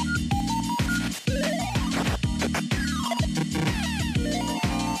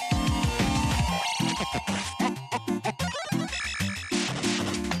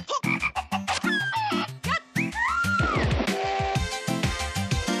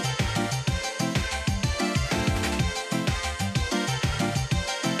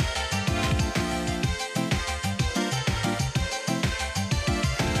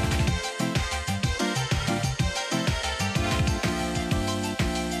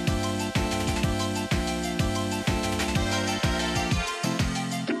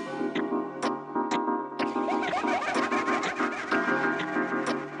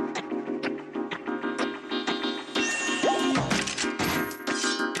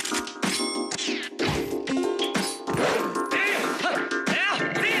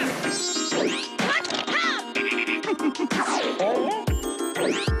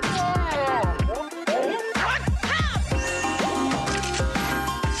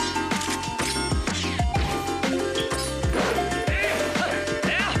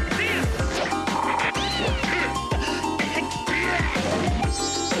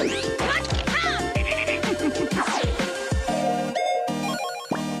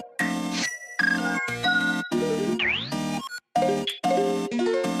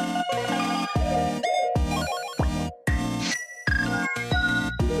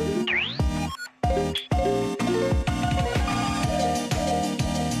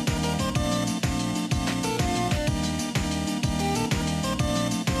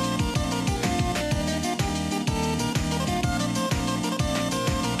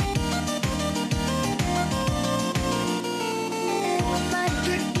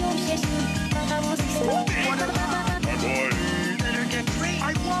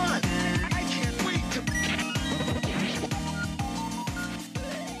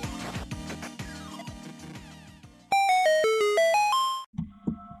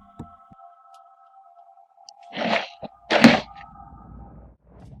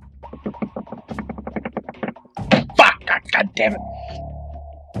 Damn it.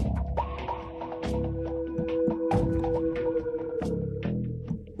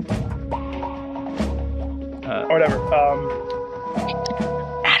 Or whatever.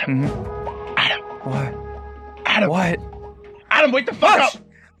 Adam. Mhm. Adam. What? Adam. What? Adam, wake the fuck up!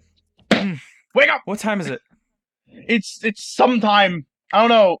 Wake up! What time is it? It's sometime. I don't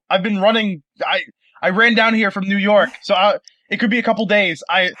know. I've been running. I ran down here from New York, so it could be a couple days.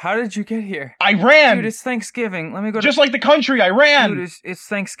 How did you get here? I ran. Dude, it's Thanksgiving. Let me go to... Just like the country, I ran. Dude, it's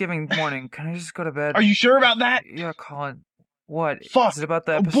Thanksgiving morning. Can I just go to bed? Are you sure about that? Yeah, Colin. What? Fuck. Is it about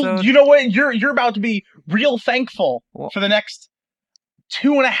the Well, episode? you know what? You're about to be real thankful for the next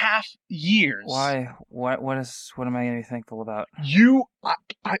 2.5 years. Why? What am I going to be thankful about?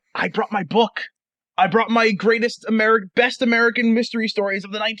 I brought my book. I brought my best American mystery stories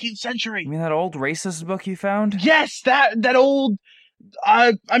of the 19th century. You mean that old racist book you found? Yes, that old.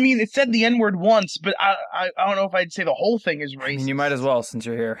 I mean, it said the N-word once, but I don't know if I'd say the whole thing is racist. I mean, you might as well since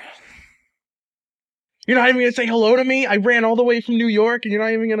you're here. You're not even gonna say hello to me? I ran all the way from New York, and you're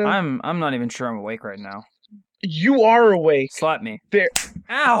not even gonna. I'm not even sure I'm awake right now. You are awake. Slap me. There.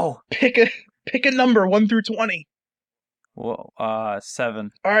 Ow! Pick a number 1 through 20. Well, 7.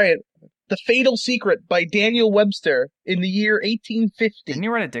 All right. The Fatal Secret by Daniel Webster in the year 1850. Didn't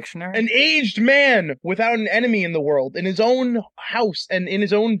you write a dictionary? An aged man without an enemy in the world, in his own house and in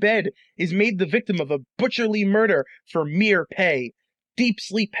his own bed, is made the victim of a butcherly murder for mere pay. Deep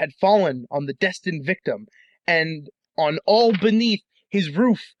sleep had fallen on the destined victim, and on all beneath his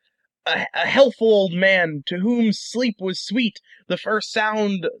roof, a healthful old man to whom sleep was sweet. The first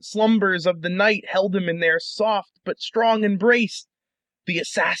sound slumbers of the night held him in their soft but strong embrace. The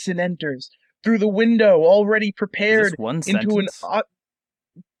assassin enters through the window, already prepared Is this one into sentence?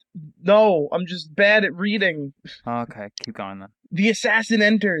 No, I'm just bad at reading. Okay, keep going then. The assassin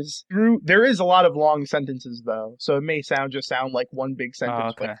enters through. There is a lot of long sentences though, so it may sound like one big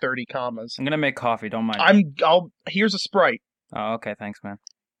sentence, okay. like 30 commas. I'm gonna make coffee. Don't mind. Here's a Sprite. Oh, okay. Thanks, man.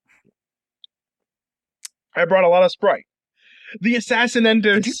 I brought a lot of Sprite. The assassin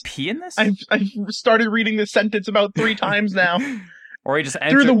enters. Did you pee in this? I've started reading this sentence about 3 times now. Or he just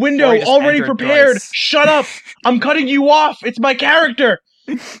entered Through the window, or he just already entered prepared. twice. Shut up! I'm cutting you off. It's my character.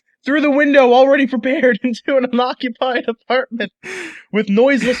 Through the window, already prepared, into an unoccupied apartment. With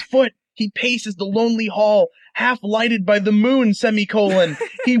noiseless foot, he paces the lonely hall, half lighted by the moon, semicolon.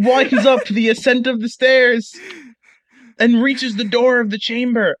 He winds up the ascent of the stairs and reaches the door of the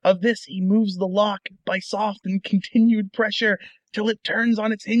chamber. Of this, he moves the lock by soft and continued pressure till it turns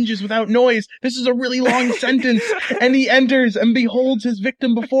on its hinges without noise. This is a really long sentence. And he enters and beholds his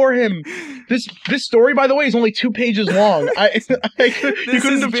victim before him. This story, by the way, is only 2 pages long. You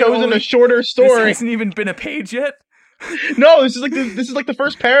couldn't have chosen a shorter story. This hasn't even been a page yet. No, this is like the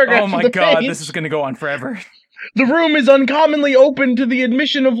first paragraph. Oh my of the god, page. this is gonna go on forever. The room is uncommonly open to the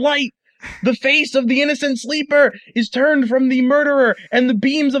admission of light. The face of the innocent sleeper is turned from the murderer, and the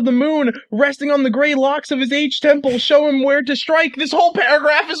beams of the moon, resting on the gray locks of his aged temple, show him where to strike. This whole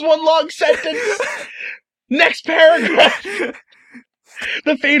paragraph is one long sentence. Next paragraph.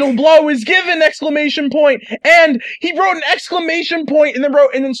 The fatal blow is given! Exclamation point. And he wrote an exclamation point and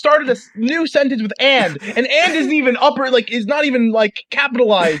then started a new sentence with and. And isn't even is not even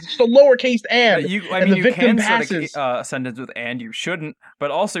capitalized. It's just a lowercase and. You victim can passes. start a sentence with and, you shouldn't, but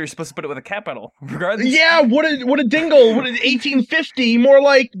also you're supposed to put it with a capital, regardless. Yeah, what a dingle. What an 1850, more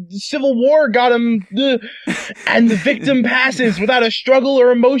like Civil War got him. And the victim passes without a struggle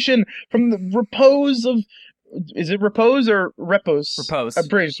or emotion from the repose of... Is it repose or repose? Repose. I'm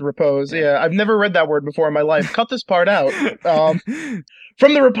pretty sure repose. Yeah, I've never read that word before in my life. Cut this part out.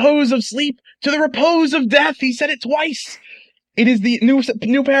 From the repose of sleep to the repose of death. He said it twice. It is the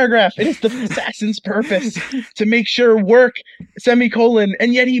new paragraph. It is the assassin's purpose to make sure work, semicolon,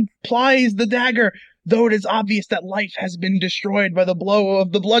 and yet he plies the dagger, though it is obvious that life has been destroyed by the blow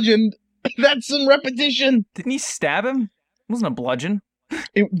of the bludgeon. That's in repetition. Didn't he stab him? It wasn't a bludgeon.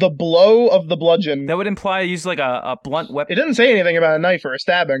 The blow of the bludgeon. That would imply he used a blunt weapon. It didn't say anything about a knife or a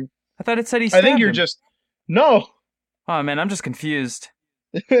stabbing. I thought it said he stabbed I think you're him. just... No. Oh man, I'm just confused.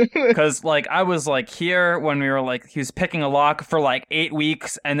 Because I was here when we were he was picking a lock for 8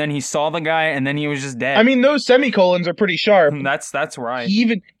 weeks, and then he saw the guy, and then he was just dead. I mean, those semicolons are pretty sharp. That's right.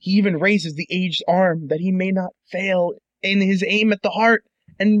 He even raises the aged arm that he may not fail in his aim at the heart,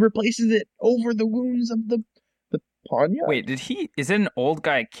 and replaces it over the wounds of the poniard. Wait, is it an old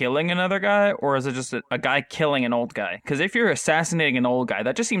guy killing another guy, or is it just a guy killing an old guy? Because if you're assassinating an old guy,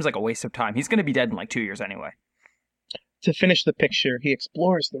 that just seems like a waste of time. He's going to be dead in 2 years anyway. To finish the picture, he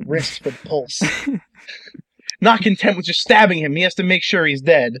explores the wrist for the pulse. Not content with just stabbing him, he has to make sure he's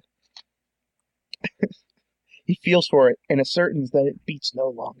dead. He feels for it and ascertains that it beats no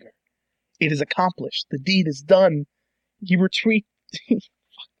longer. It is accomplished. The deed is done. He retreats,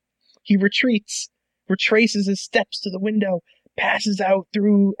 retraces his steps to the window, passes out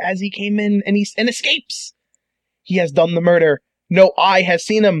through as he came in, and escapes. He has done the murder. No eye has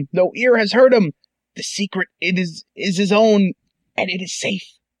seen him. No ear has heard him. The secret is his own, and it is safe.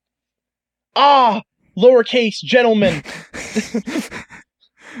 Ah, lowercase gentlemen.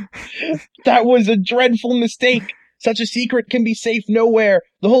 That was a dreadful mistake. Such a secret can be safe nowhere.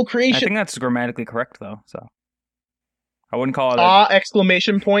 The whole creation... I think that's grammatically correct, though, so... I wouldn't call it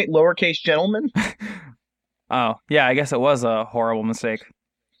exclamation point, lowercase gentleman. Oh, yeah, I guess it was a horrible mistake.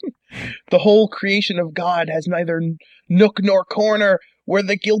 The whole creation of God has neither nook nor corner where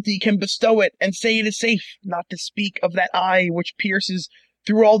the guilty can bestow it and say it is safe, not to speak of that eye which pierces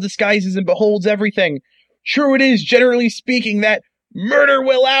through all disguises and beholds everything. True it is, generally speaking, that murder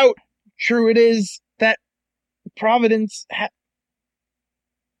will out. True it is that Providence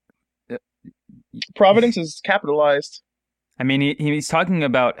Providence is capitalized. I mean, he's talking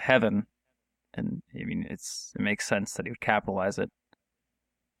about heaven, and I mean, it makes sense that he would capitalize it.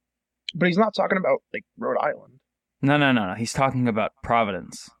 But he's not talking about, like, Rhode Island. No. He's talking about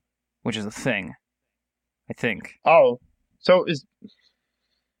Providence, which is a thing, I think. Oh, so is...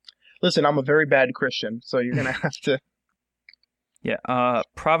 Listen, I'm a very bad Christian, so you're gonna have to... Yeah,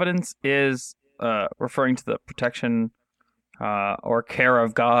 Providence is referring to the protection or care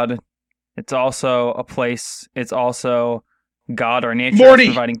of God. It's also a place. It's also God or nature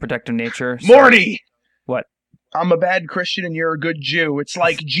providing protective nature. So... Morty! What? I'm a bad Christian and you're a good Jew. It's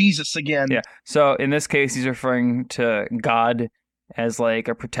like Jesus again. Yeah. So in this case, he's referring to God as like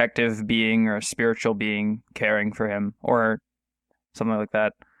a protective being or a spiritual being caring for him or something like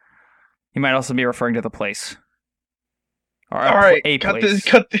that. He might also be referring to the place. All right,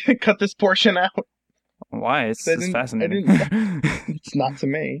 cut this portion out. Why? It's fascinating. It's not to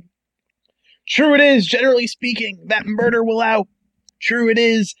me. True it is, generally speaking, that murder will out. True it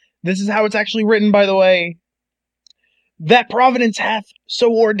is. This is how it's actually written, by the way. That Providence hath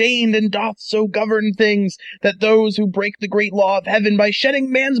so ordained and doth so govern things, that those who break the great law of heaven by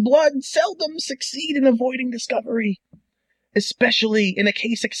shedding man's blood seldom succeed in avoiding discovery. Especially in a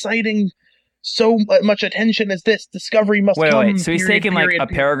case exciting so much attention as this, discovery must come. Wait. So he's taking like a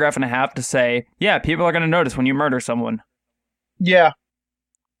paragraph and a half to say, yeah, people are going to notice when you murder someone. Yeah.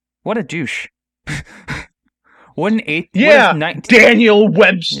 What a douche. What an eighth... Yeah, Daniel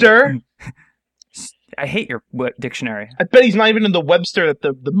Webster. I hate your dictionary. I bet he's not even in the Webster that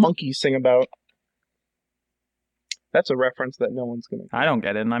the monkeys sing about. That's a reference that no one's going to... I don't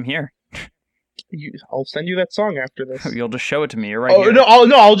get it, and I'm here. I'll send you that song after this. You'll just show it to me. You're right here.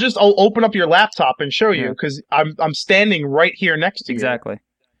 I'll open up your laptop and show you, because I'm standing right here next to you. Exactly.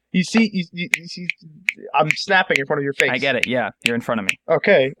 You see, I'm snapping in front of your face. I get it. Yeah, you're in front of me.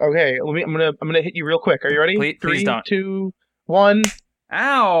 Okay. I'm gonna hit you real quick. Are you ready? Please don't. 3, 2, 1.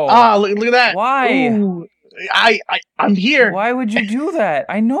 Ow! Ah, look at that. Why? Ooh, I'm here. Why would you do that?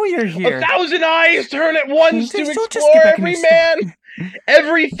 I know you're here. 1,000 eyes turn at once to explore every man,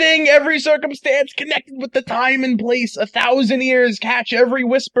 everything, every circumstance connected with the time and place. 1,000 ears catch every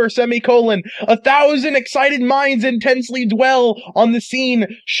whisper, semicolon. 1,000 excited minds intensely dwell on the scene,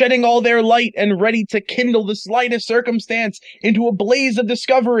 shedding all their light and ready to kindle the slightest circumstance into a blaze of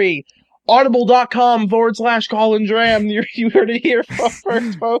discovery. Audible.com/Colin You heard it here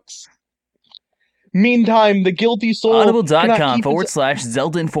first, folks. Meantime, the guilty soul...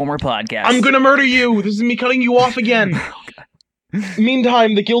 Audible.com/Zelda Informer Podcast. I'm gonna murder you! This is me cutting you off again!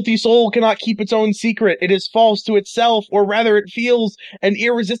 Meantime, the guilty soul cannot keep its own secret. It is false to itself, or rather it feels an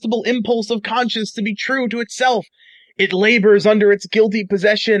irresistible impulse of conscience to be true to itself. It labors under its guilty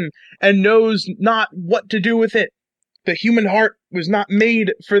possession, and knows not what to do with it. The human heart was not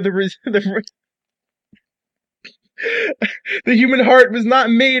made for the human heart was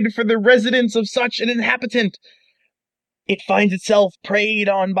not made for the residence of such an inhabitant. It finds itself preyed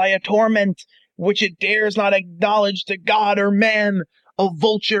on by a torment which it dares not acknowledge to God or man. A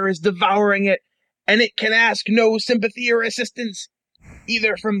vulture is devouring it, and it can ask no sympathy or assistance,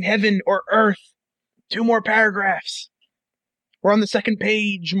 either from heaven or earth. 2 more paragraphs. We're on the 2nd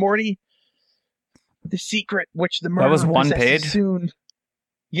page, Morty. The secret which the murderer possesses. That was 1 page? Soon.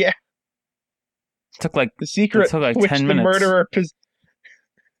 Yeah. It took like 10 minutes.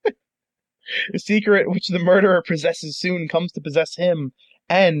 The secret which the murderer possesses soon comes to possess him,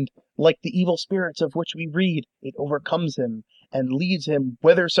 and, like the evil spirits of which we read, it overcomes him, and leads him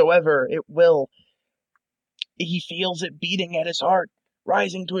whithersoever it will. He feels it beating at his heart,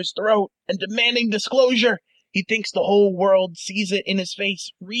 rising to his throat, and demanding disclosure. He thinks the whole world sees it in his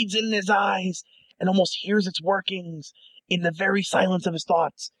face, reads it in his eyes, and almost hears its workings. In the very silence of his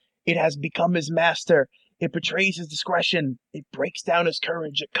thoughts, it has become his master. It betrays his discretion. It breaks down his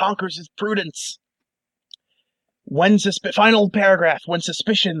courage. It conquers his prudence. Final paragraph. When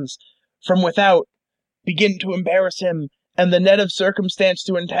suspicions from without begin to embarrass him, and the net of circumstance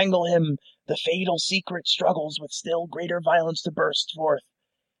to entangle him, the fatal secret struggles with still greater violence to burst forth.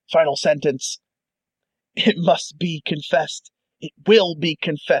 Final sentence. It must be confessed. It will be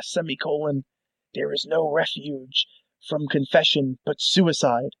confessed, semicolon. There is no refuge from confession but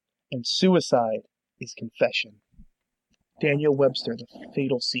suicide, and suicide is confession. Daniel Webster, The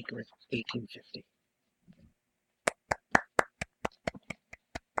Fatal Secret, 1850.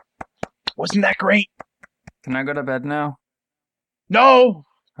 Wasn't that great? Can I go to bed now? No!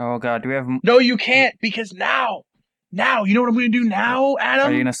 Oh god, do we have... No, you can't, because now, you know what I'm going to do now, Adam?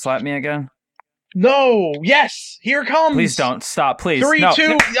 Are you going to slap me again? No! Yes! Here it comes! Please don't. Stop, please. 3, no.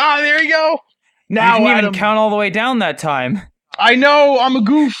 2... Ah, there you go! Now, you didn't Adam, even count all the way down that time. I know, I'm a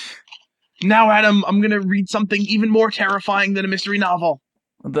goof. Now, Adam, I'm going to read something even more terrifying than a mystery novel.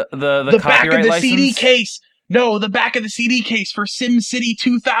 The back of copyright the license? CD case. No, the back of the CD case for SimCity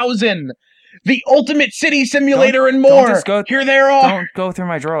 2000. The ultimate city simulator and more. Here they are. Don't go through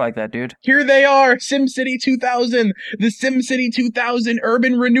my drawer like that, dude. Here they are. SimCity 2000. The SimCity 2000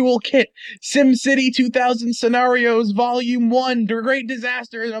 Urban Renewal Kit. SimCity 2000 Scenarios Volume 1. The Great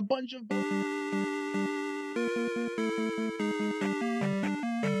Disaster and a bunch of...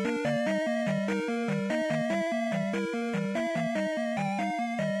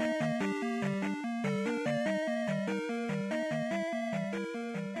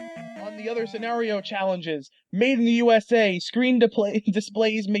 The other scenario challenges. Made in the USA. Screen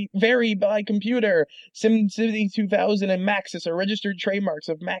displays may vary by computer. SimCity 2000 and Maxis are registered trademarks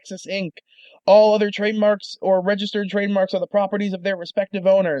of Maxis Inc. All other trademarks or registered trademarks are the properties of their respective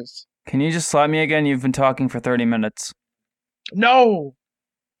owners. Can you just slap me again? You've been talking for 30 minutes. No!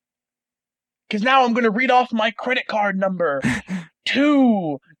 Because now I'm going to read off my credit card number.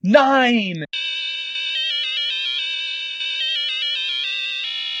 29...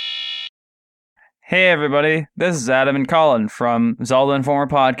 Hey everybody, this is Adam and Colin from Zelda Informer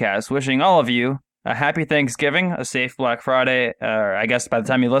Podcast, wishing all of you a happy Thanksgiving, a safe Black Friday, or I guess by the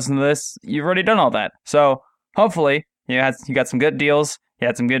time you listen to this, you've already done all that. So, hopefully, you got some good deals, you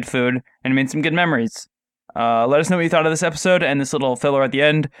had some good food, and you made some good memories. Let us know what you thought of this episode and this little filler at the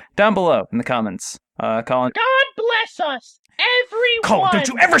end down below in the comments. Colin. God bless us, everyone! Colin, don't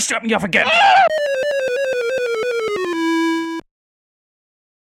you ever shut me off again!